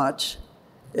not that much.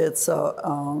 It's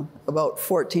about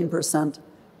 14%,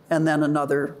 and then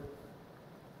another,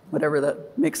 whatever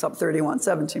that makes up 31,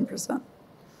 17%.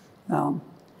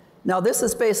 Now this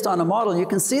is based on a model. You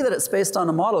can see that it's based on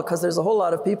a model because there's a whole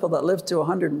lot of people that live to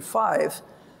 105,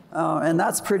 and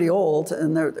that's pretty old,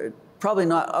 and they're probably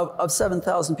not, of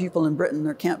 7,000 people in Britain,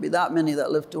 there can't be that many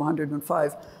that live to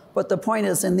 105. But the point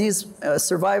is, in these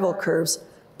survival curves,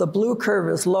 the blue curve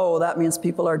is low. That means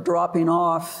people are dropping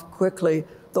off quickly.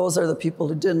 Those are the people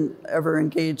who didn't ever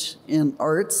engage in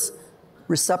arts,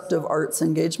 receptive arts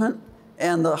engagement.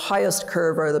 And the highest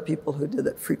curve are the people who did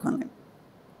it frequently.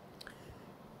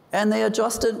 And they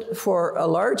adjusted for a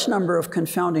large number of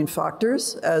confounding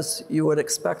factors, as you would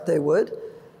expect they would.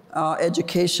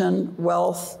 Education,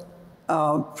 wealth,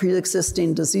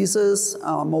 pre-existing diseases,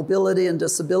 mobility and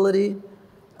disability,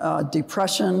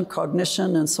 depression,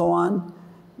 cognition, and so on.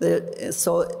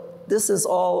 So this is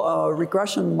all a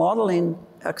regression modeling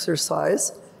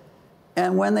exercise.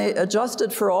 And when they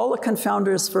adjusted for all the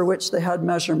confounders for which they had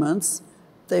measurements,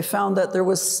 they found that there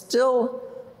was still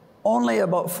only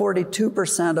about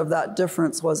 42% of that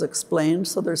difference was explained,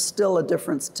 so there's still a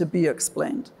difference to be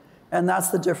explained. And that's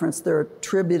the difference they're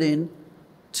attributing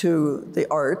to the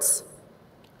arts,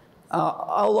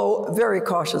 although very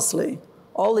cautiously.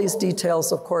 All these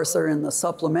details, of course, are in the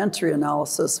supplementary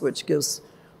analysis, which gives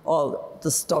all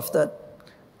the stuff that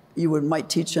you might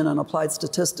teach in an applied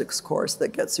statistics course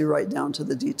that gets you right down to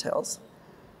the details.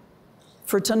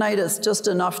 For tonight, it's just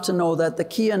enough to know that the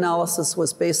key analysis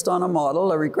was based on a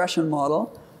model, a regression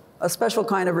model, a special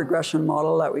kind of regression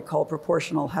model that we call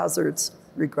proportional hazards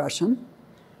regression.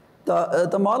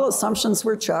 The model assumptions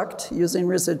were checked using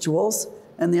residuals,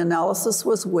 and the analysis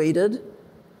was weighted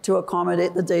to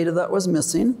accommodate the data that was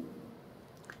missing.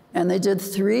 And they did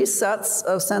 3 sets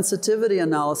of sensitivity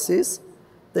analyses.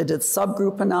 They did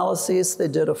subgroup analyses, they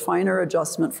did a finer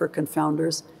adjustment for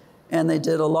confounders, and they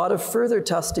did a lot of further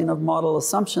testing of model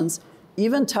assumptions,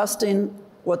 even testing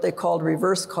what they called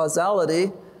reverse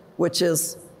causality, which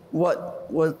is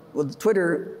what the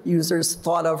Twitter users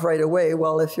thought of right away.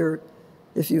 Well, if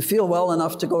you feel well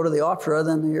enough to go to the opera,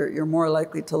 then you're more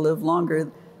likely to live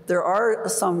longer. There are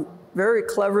some very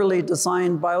cleverly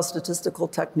designed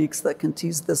biostatistical techniques that can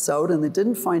tease this out, and they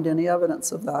didn't find any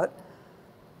evidence of that.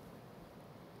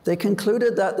 They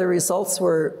concluded that the results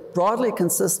were broadly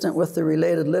consistent with the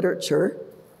related literature,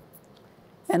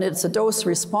 and it's a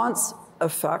dose-response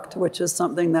effect, which is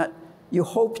something that you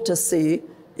hope to see.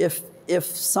 If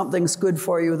something's good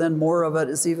for you, then more of it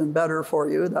is even better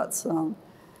for you.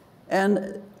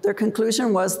 And their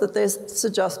conclusion was that they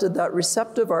suggested that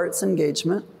receptive arts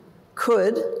engagement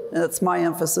could, and that's my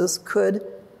emphasis, could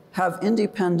have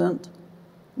independent,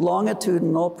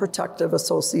 longitudinal protective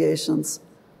associations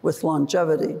with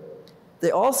longevity. They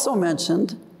also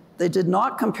mentioned they did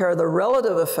not compare the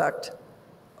relative effect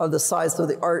of the size of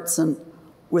the arts and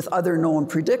with other known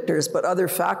predictors, but other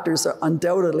factors that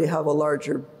undoubtedly have a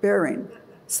larger bearing.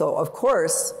 So of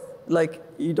course, like,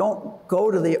 you don't go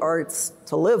to the arts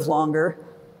to live longer,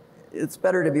 it's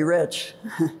better to be rich.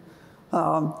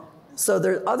 So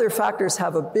there, other factors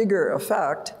have a bigger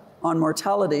effect on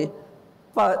mortality,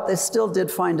 but they still did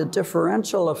find a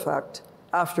differential effect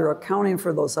after accounting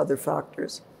for those other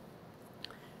factors.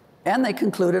 And they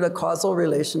concluded a causal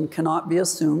relation cannot be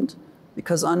assumed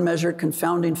because unmeasured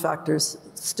confounding factors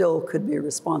still could be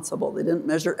responsible. They didn't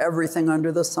measure everything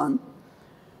under the sun.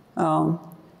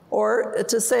 Or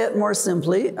to say it more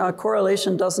simply,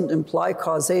 correlation doesn't imply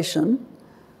causation,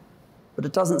 but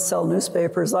it doesn't sell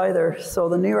newspapers either. So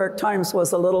the New York Times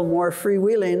was a little more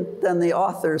freewheeling than the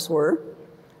authors were.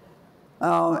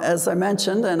 As I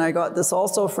mentioned, and I got this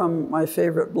also from my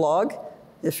favorite blog,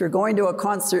 if you're going to a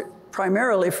concert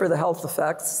primarily for the health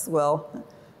effects, well,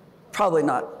 probably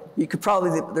not. You could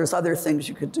probably, there's other things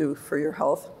you could do for your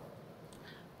health.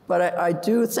 But I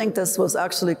do think this was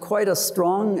actually quite a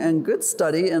strong and good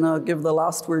study, and I'll give the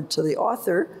last word to the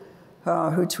author,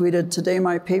 who tweeted, "Today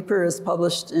my paper is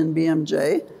published in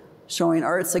BMJ, showing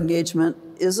arts engagement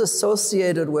is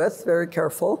associated with," very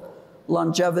careful,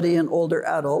 "longevity in older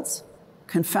adults.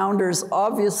 Confounders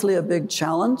obviously a big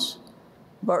challenge,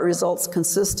 but results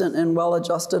consistent in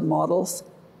well-adjusted models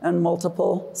and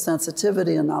multiple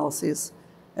sensitivity analyses."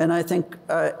 And I think,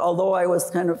 although I was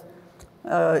kind of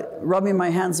rubbing my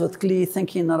hands with glee,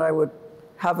 thinking that I would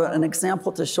have an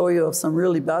example to show you of some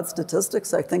really bad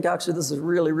statistics, I think actually this is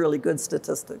really, really good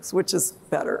statistics, which is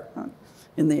better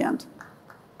in the end.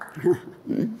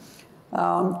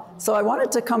 So I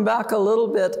wanted to come back a little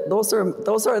bit. Those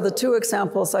are the two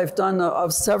examples I've done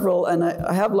of several, and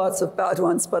I have lots of bad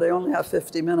ones, but I only have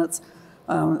 50 minutes.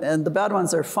 And the bad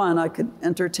ones are fun. I could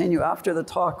entertain you after the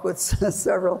talk with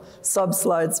several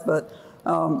sub-slides, but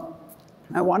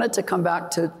I wanted to come back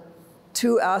to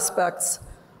two aspects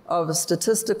of a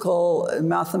statistical,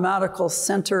 mathematical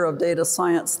center of data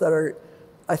science that are,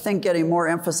 I think, getting more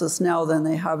emphasis now than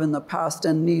they have in the past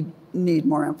and need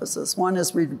more emphasis. One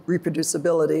is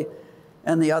reproducibility,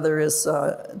 and the other is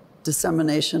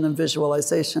dissemination and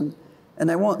visualization.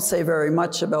 And I won't say very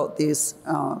much about these,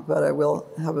 but I will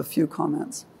have a few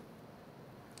comments.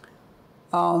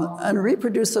 On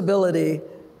reproducibility,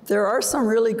 there are some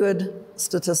really good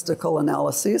statistical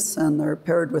analyses, and they're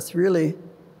paired with really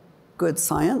good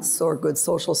science or good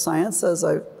social science, as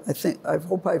I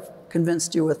hope I've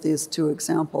convinced you with these two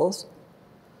examples.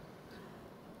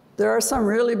 There are some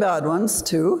really bad ones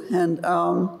too, and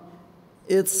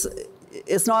it's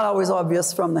not always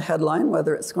obvious from the headline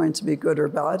whether it's going to be good or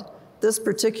bad. This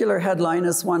particular headline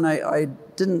is one I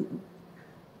didn't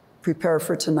prepare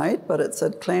for tonight, but it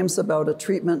said, "Claims about a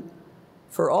treatment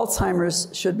for Alzheimer's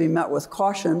should be met with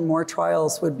caution. More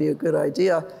trials would be a good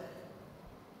idea."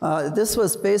 This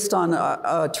was based on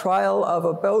a trial of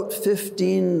about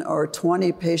 15 or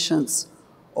 20 patients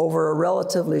over a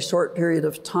relatively short period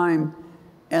of time,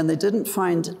 and they didn't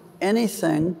find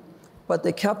anything, but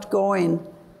they kept going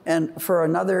and for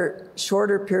another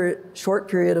short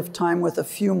period of time with a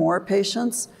few more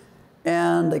patients,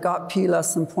 and they got p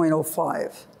less than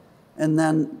 0.05. And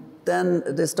then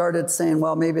they started saying,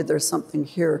 well, maybe there's something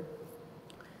here.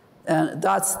 And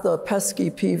that's the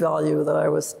pesky p-value that I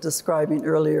was describing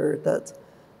earlier, that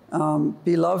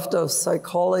beloved of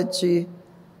psychology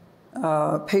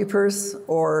papers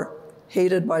or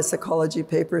hated by psychology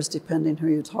papers, depending who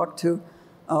you talk to,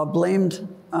 blamed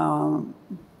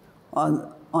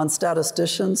on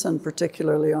statisticians, and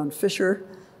particularly on Fisher,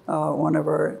 one of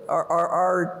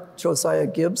our Josiah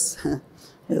Gibbs,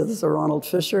 is a Ronald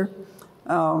Fisher.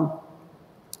 But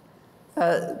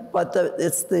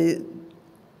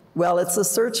it's a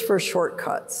search for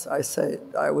shortcuts,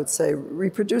 I would say.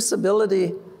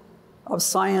 Reproducibility of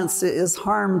science is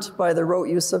harmed by the rote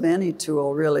use of any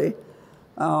tool, really.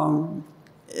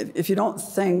 If you don't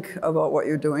think about what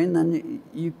you're doing, then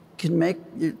you can make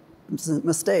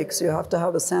mistakes. You have to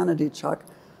have a sanity check.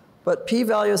 But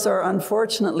p-values are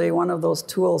unfortunately one of those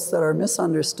tools that are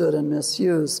misunderstood and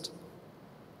misused.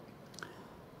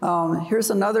 Here's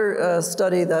another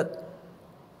study that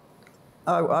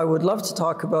I would love to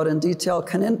talk about in detail.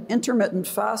 Can intermittent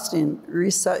fasting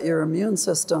reset your immune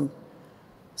system?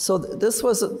 So this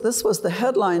was the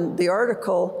headline. The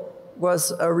article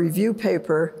was a review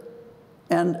paper,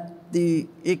 and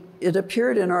it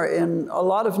appeared in a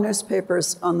lot of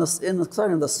newspapers in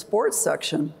the sports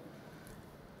section.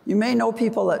 You may know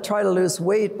people that try to lose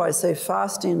weight by, say,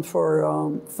 fasting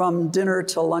from dinner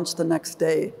till lunch the next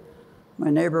day. My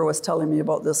neighbor was telling me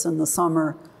about this in the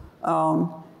summer.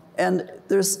 And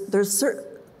there's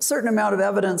certain amount of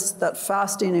evidence that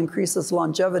fasting increases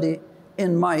longevity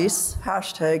in mice,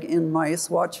 hashtag in mice,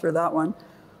 watch for that one.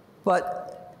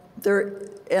 But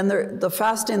the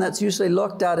fasting that's usually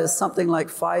looked at is something like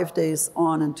 5 days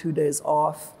on and 2 days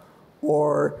off,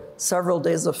 or several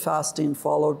days of fasting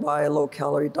followed by a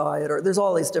low-calorie diet, or there's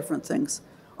all these different things.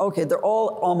 Okay, they're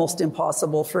all almost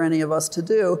impossible for any of us to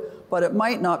do, but it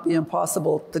might not be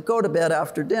impossible to go to bed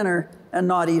after dinner and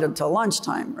not eat until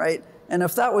lunchtime, right? And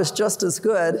if that was just as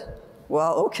good,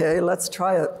 well, okay, let's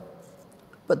try it.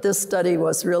 But this study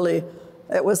was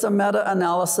it was a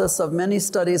meta-analysis of many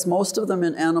studies, most of them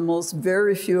in animals,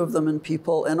 very few of them in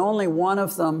people, and only one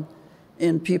of them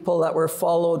in people that were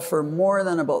followed for more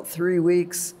than about 3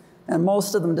 weeks, and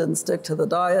most of them didn't stick to the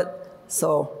diet.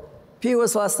 So P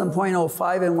was less than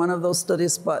 0.05 in one of those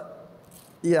studies, but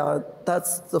Yeah,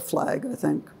 that's the flag, I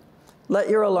think. Let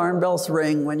your alarm bells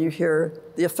ring when you hear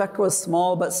the effect was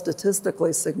small but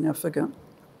statistically significant.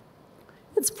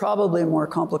 It's probably more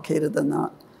complicated than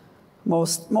that.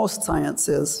 Most science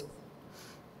is.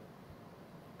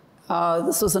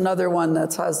 This was another one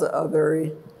that has a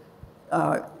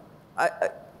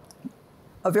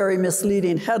very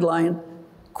misleading headline.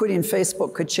 Quitting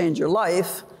Facebook could change your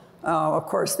life. Of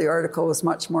course, the article was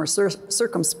much more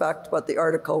circumspect, but the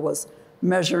article was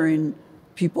measuring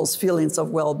people's feelings of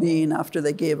well-being after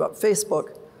they gave up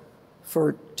Facebook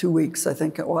for 2 weeks, I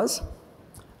think it was.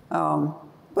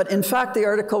 But in fact, the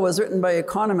article was written by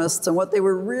economists, and what they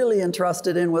were really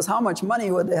interested in was how much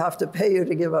money would they have to pay you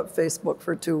to give up Facebook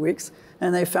for 2 weeks,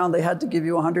 and they found they had to give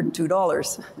you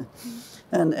 $102.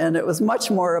 And it was much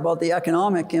more about the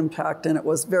economic impact, and it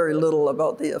was very little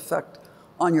about the effect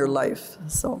on your life.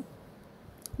 So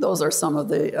those are some of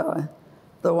the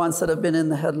ones that have been in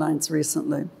the headlines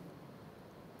recently.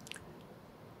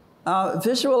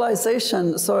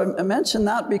 Visualization, so I mentioned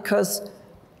that because,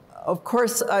 of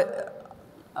course,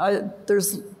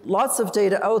 there's lots of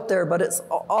data out there, but it's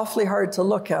awfully hard to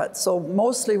look at. So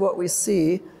mostly what we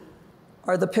see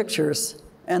are the pictures,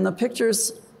 and the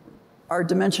pictures are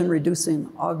dimension reducing.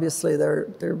 Obviously, they're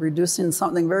reducing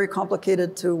something very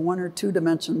complicated to 1 or 2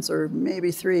 dimensions, or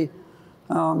maybe 3.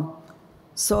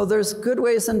 So there's good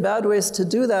ways and bad ways to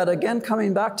do that. Again,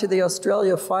 coming back to the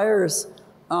Australia fires,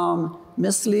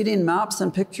 misleading maps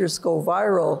and pictures go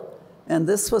viral. And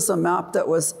this was a map that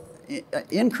was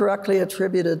incorrectly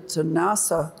attributed to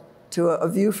NASA, to a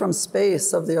view from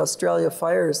space of the Australia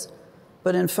fires.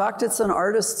 But in fact, it's an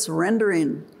artist's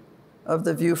rendering of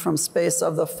the view from space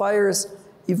of the fires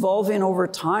evolving over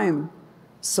time.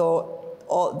 So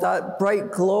all that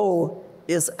bright glow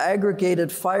is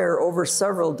aggregated fire over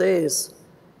several days.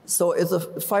 So if the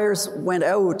fires went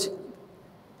out,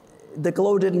 the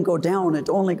glow didn't go down, it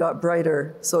only got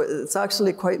brighter. So it's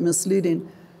actually quite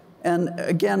misleading. And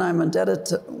again, I'm indebted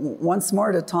once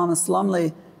more to Thomas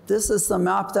Lumley. This is the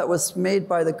map that was made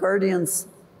by the Guardian's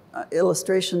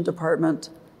illustration department,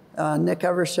 Nick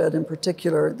Evershed in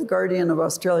particular, the Guardian of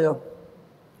Australia,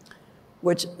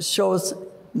 which shows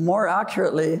more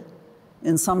accurately,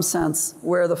 in some sense,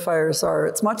 where the fires are.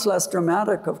 It's much less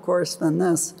dramatic, of course, than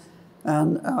this,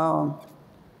 and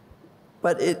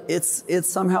but it's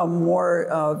somehow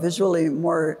more visually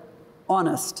more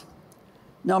honest.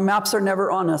 Now, maps are never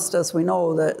honest, as we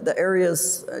know. The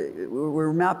areas,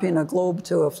 we're mapping a globe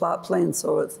to a flat plane,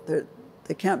 so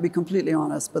they can't be completely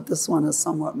honest, but this one is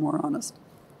somewhat more honest.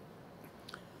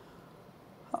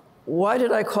 Why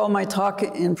did I call my talk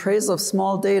in praise of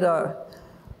small data?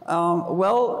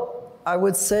 Well, I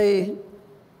would say,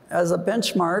 as a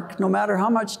benchmark, no matter how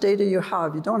much data you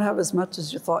have, you don't have as much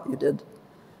as you thought you did.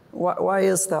 Why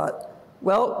is that?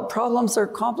 Well, problems are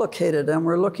complicated, and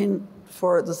we're looking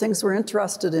for the things we're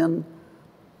interested in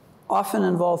often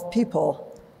involve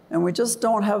people, and we just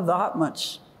don't have that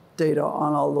much data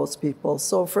on all those people.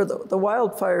 So for the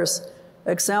wildfires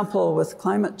example with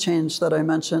climate change that I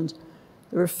mentioned,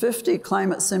 there were 50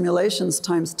 climate simulations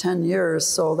times 10 years,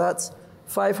 so that's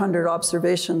 500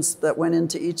 observations that went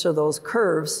into each of those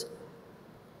curves.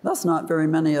 That's not very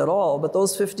many at all, but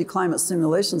those 50 climate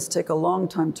simulations take a long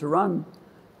time to run.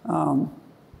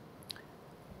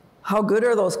 How good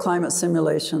are those climate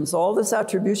simulations? All this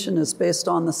attribution is based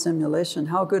on the simulation.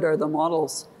 How good are the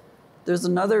models? There's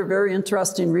another very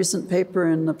interesting recent paper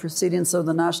in the Proceedings of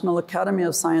the National Academy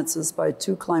of Sciences by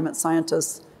 2 climate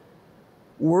scientists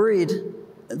worried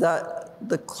that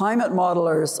the climate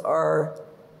modelers are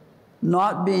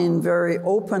not being very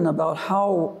open about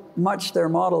how much their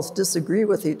models disagree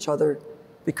with each other,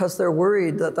 because they're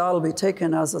worried that that'll be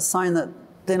taken as a sign that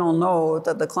they don't know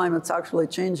that the climate's actually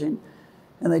changing.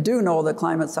 And they do know the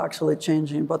climate's actually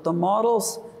changing, but the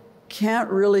models can't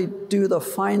really do the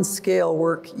fine scale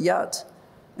work yet.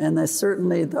 And they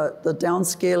certainly, the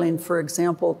downscaling, for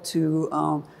example,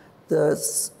 to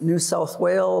the New South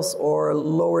Wales or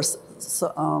lower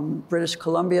British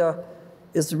Columbia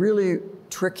is really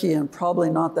tricky and probably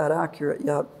not that accurate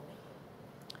yet.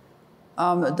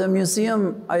 The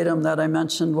museum item that I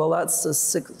mentioned, well, that's the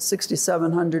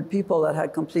 6,700 people that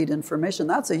had complete information.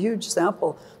 That's a huge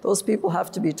sample. Those people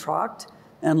have to be tracked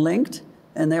and linked,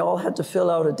 and they all had to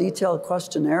fill out a detailed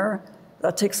questionnaire.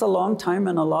 That takes a long time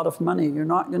and a lot of money. You're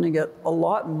not going to get a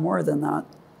lot more than that.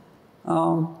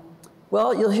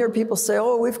 Well, you'll hear people say,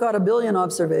 oh, we've got 1 billion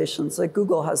observations. Like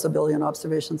Google has 1 billion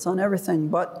observations on everything,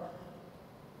 but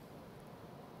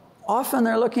often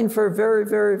they're looking for very,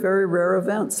 very, very rare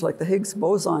events, like the Higgs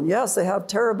boson. Yes, they have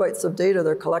terabytes of data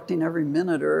they're collecting every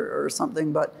minute or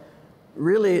something, but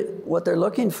really what they're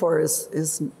looking for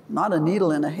is not a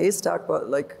needle in a haystack, but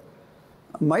like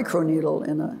a microneedle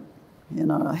in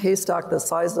a haystack the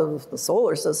size of the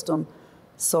solar system.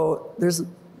 So there's,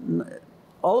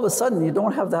 all of a sudden, you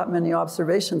don't have that many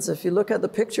observations. If you look at the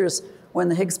pictures when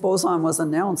the Higgs boson was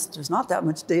announced, there's not that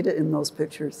much data in those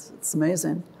pictures. It's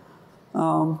amazing.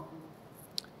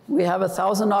 We have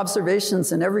 1,000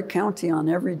 observations in every county on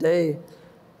every day,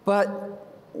 but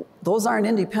those aren't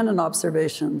independent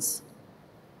observations.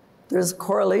 There's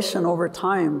correlation over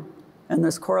time, and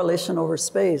there's correlation over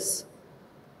space.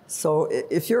 So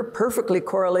if you're perfectly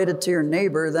correlated to your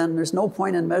neighbor, then there's no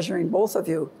point in measuring both of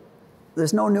you.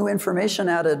 There's no new information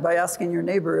added by asking your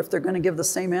neighbor if they're going to give the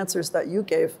same answers that you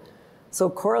gave. So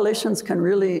correlations can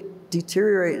really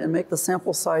deteriorate and make the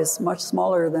sample size much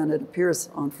smaller than it appears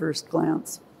on first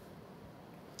glance.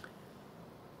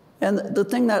 And the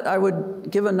thing that I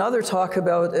would give another talk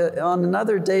about on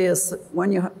another day is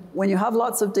when you have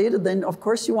lots of data, then of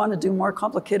course you want to do more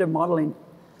complicated modeling.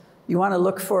 You want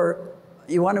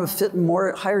to fit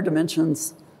more higher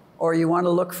dimensions, or you want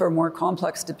to look for more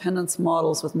complex dependence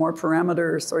models with more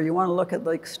parameters, or you want to look at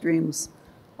the extremes.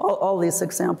 All these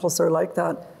examples are like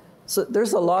that. So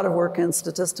there's a lot of work in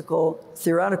theoretical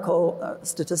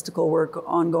statistical work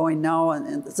ongoing now,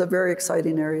 and it's a very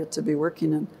exciting area to be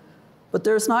working in. But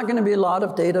there's not going to be a lot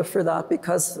of data for that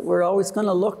because we're always going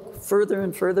to look further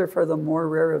and further for the more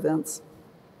rare events.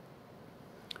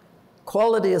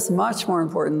 Quality is much more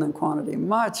important than quantity,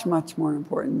 much, much more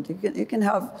important. You can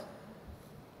have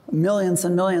millions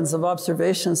and millions of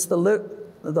observations. The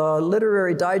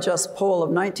Literary Digest poll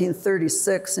of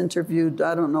 1936 interviewed,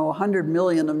 100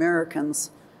 million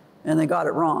Americans, and they got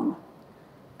it wrong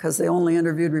because they only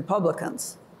interviewed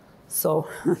Republicans. So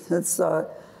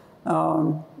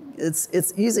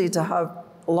it's easy to have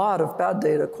a lot of bad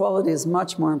data. Quality is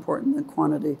much more important than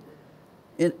quantity.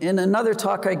 In another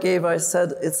talk I gave, I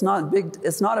said it's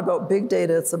not about big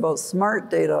data, it's about smart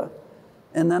data.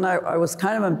 And then I was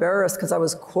kind of embarrassed because I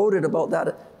was quoted about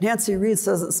that. Nancy Reid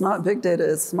says it's not big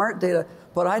data, it's smart data,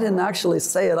 but I didn't actually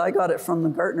say it. I got it from the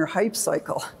Gartner hype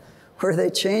cycle, where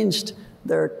they changed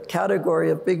their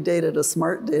category of big data to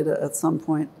smart data at some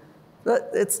point. But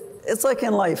it's like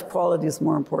in life, quality is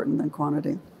more important than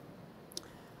quantity.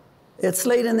 It's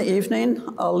late in the evening.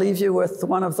 I'll leave you with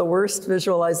one of the worst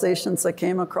visualizations I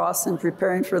came across in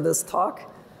preparing for this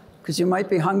talk, because you might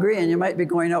be hungry and you might be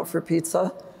going out for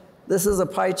pizza. This is a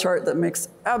pie chart that makes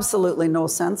absolutely no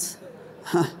sense.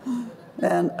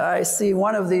 And I see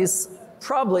one of these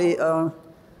probably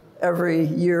every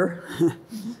year.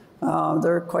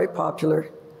 They're quite popular.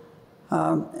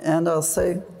 And I'll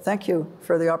say thank you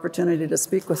for the opportunity to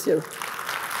speak with you.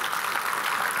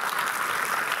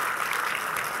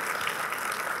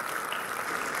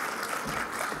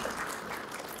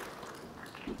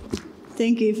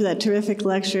 Thank you for that terrific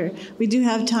lecture. We do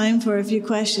have time for a few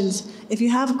questions. If you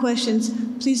have questions,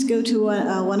 please go to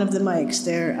one of the mics.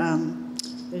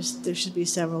 There should be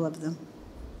several of them.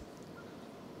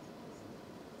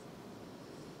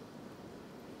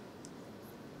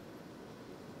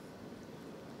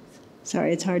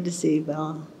 Sorry, it's hard to see,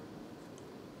 Val.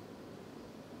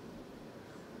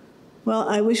 Well,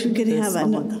 I wish we could have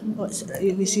another.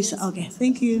 We see. Okay,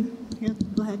 thank you. Here,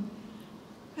 go ahead.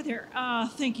 Hi there.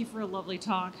 Thank you for a lovely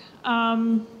talk.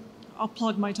 I'll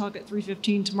plug my talk at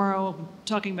 3:15 tomorrow,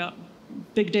 talking about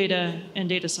big data and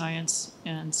data science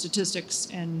and statistics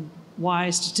and why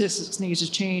statistics need to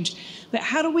change. But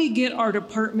how do we get our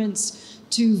departments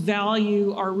to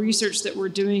value our research that we're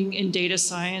doing in data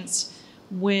science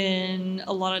when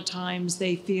a lot of times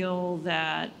they feel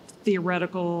that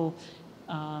theoretical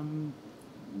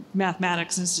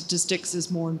mathematics and statistics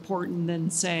is more important than,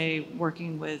 say,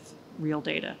 working with real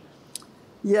data?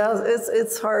 Yeah,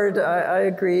 it's hard. I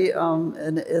agree.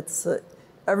 And it's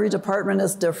every department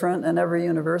is different, and every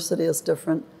university is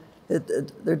different.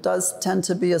 There does tend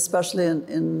to be, especially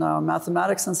in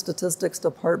mathematics and statistics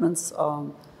departments,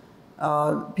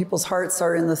 people's hearts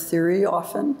are in the theory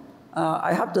often.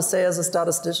 I have to say, as a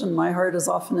statistician, my heart is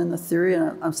often in the theory,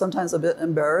 and I'm sometimes a bit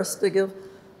embarrassed to give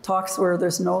talks where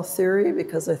there's no theory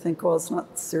because I think, well, it's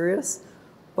not serious.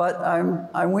 But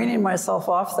I'm weaning myself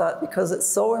off that because it's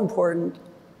so important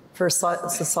for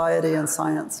society and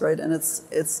science, right? And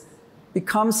it's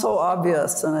become so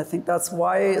obvious, and I think that's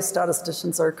why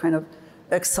statisticians are kind of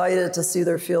excited to see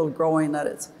their field growing.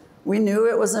 We knew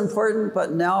it was important,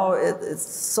 but now it's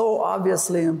so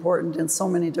obviously important in so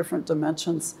many different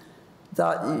dimensions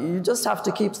that you just have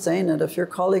to keep saying it. If your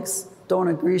colleagues don't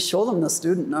agree, show them the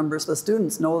student numbers. The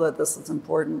students know that this is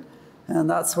important, and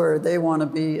that's where they want to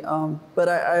be. But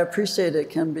I appreciate it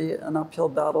can be an uphill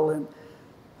battle. And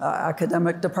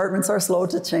Academic departments are slow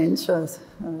to change, as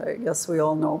I guess we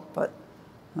all know, but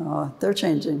they're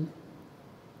changing.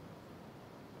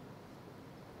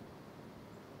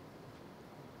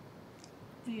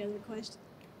 Any other questions?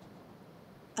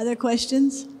 Other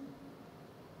questions?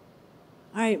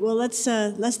 All right, well, let's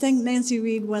thank Nancy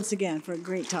Reid once again for a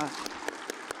great talk.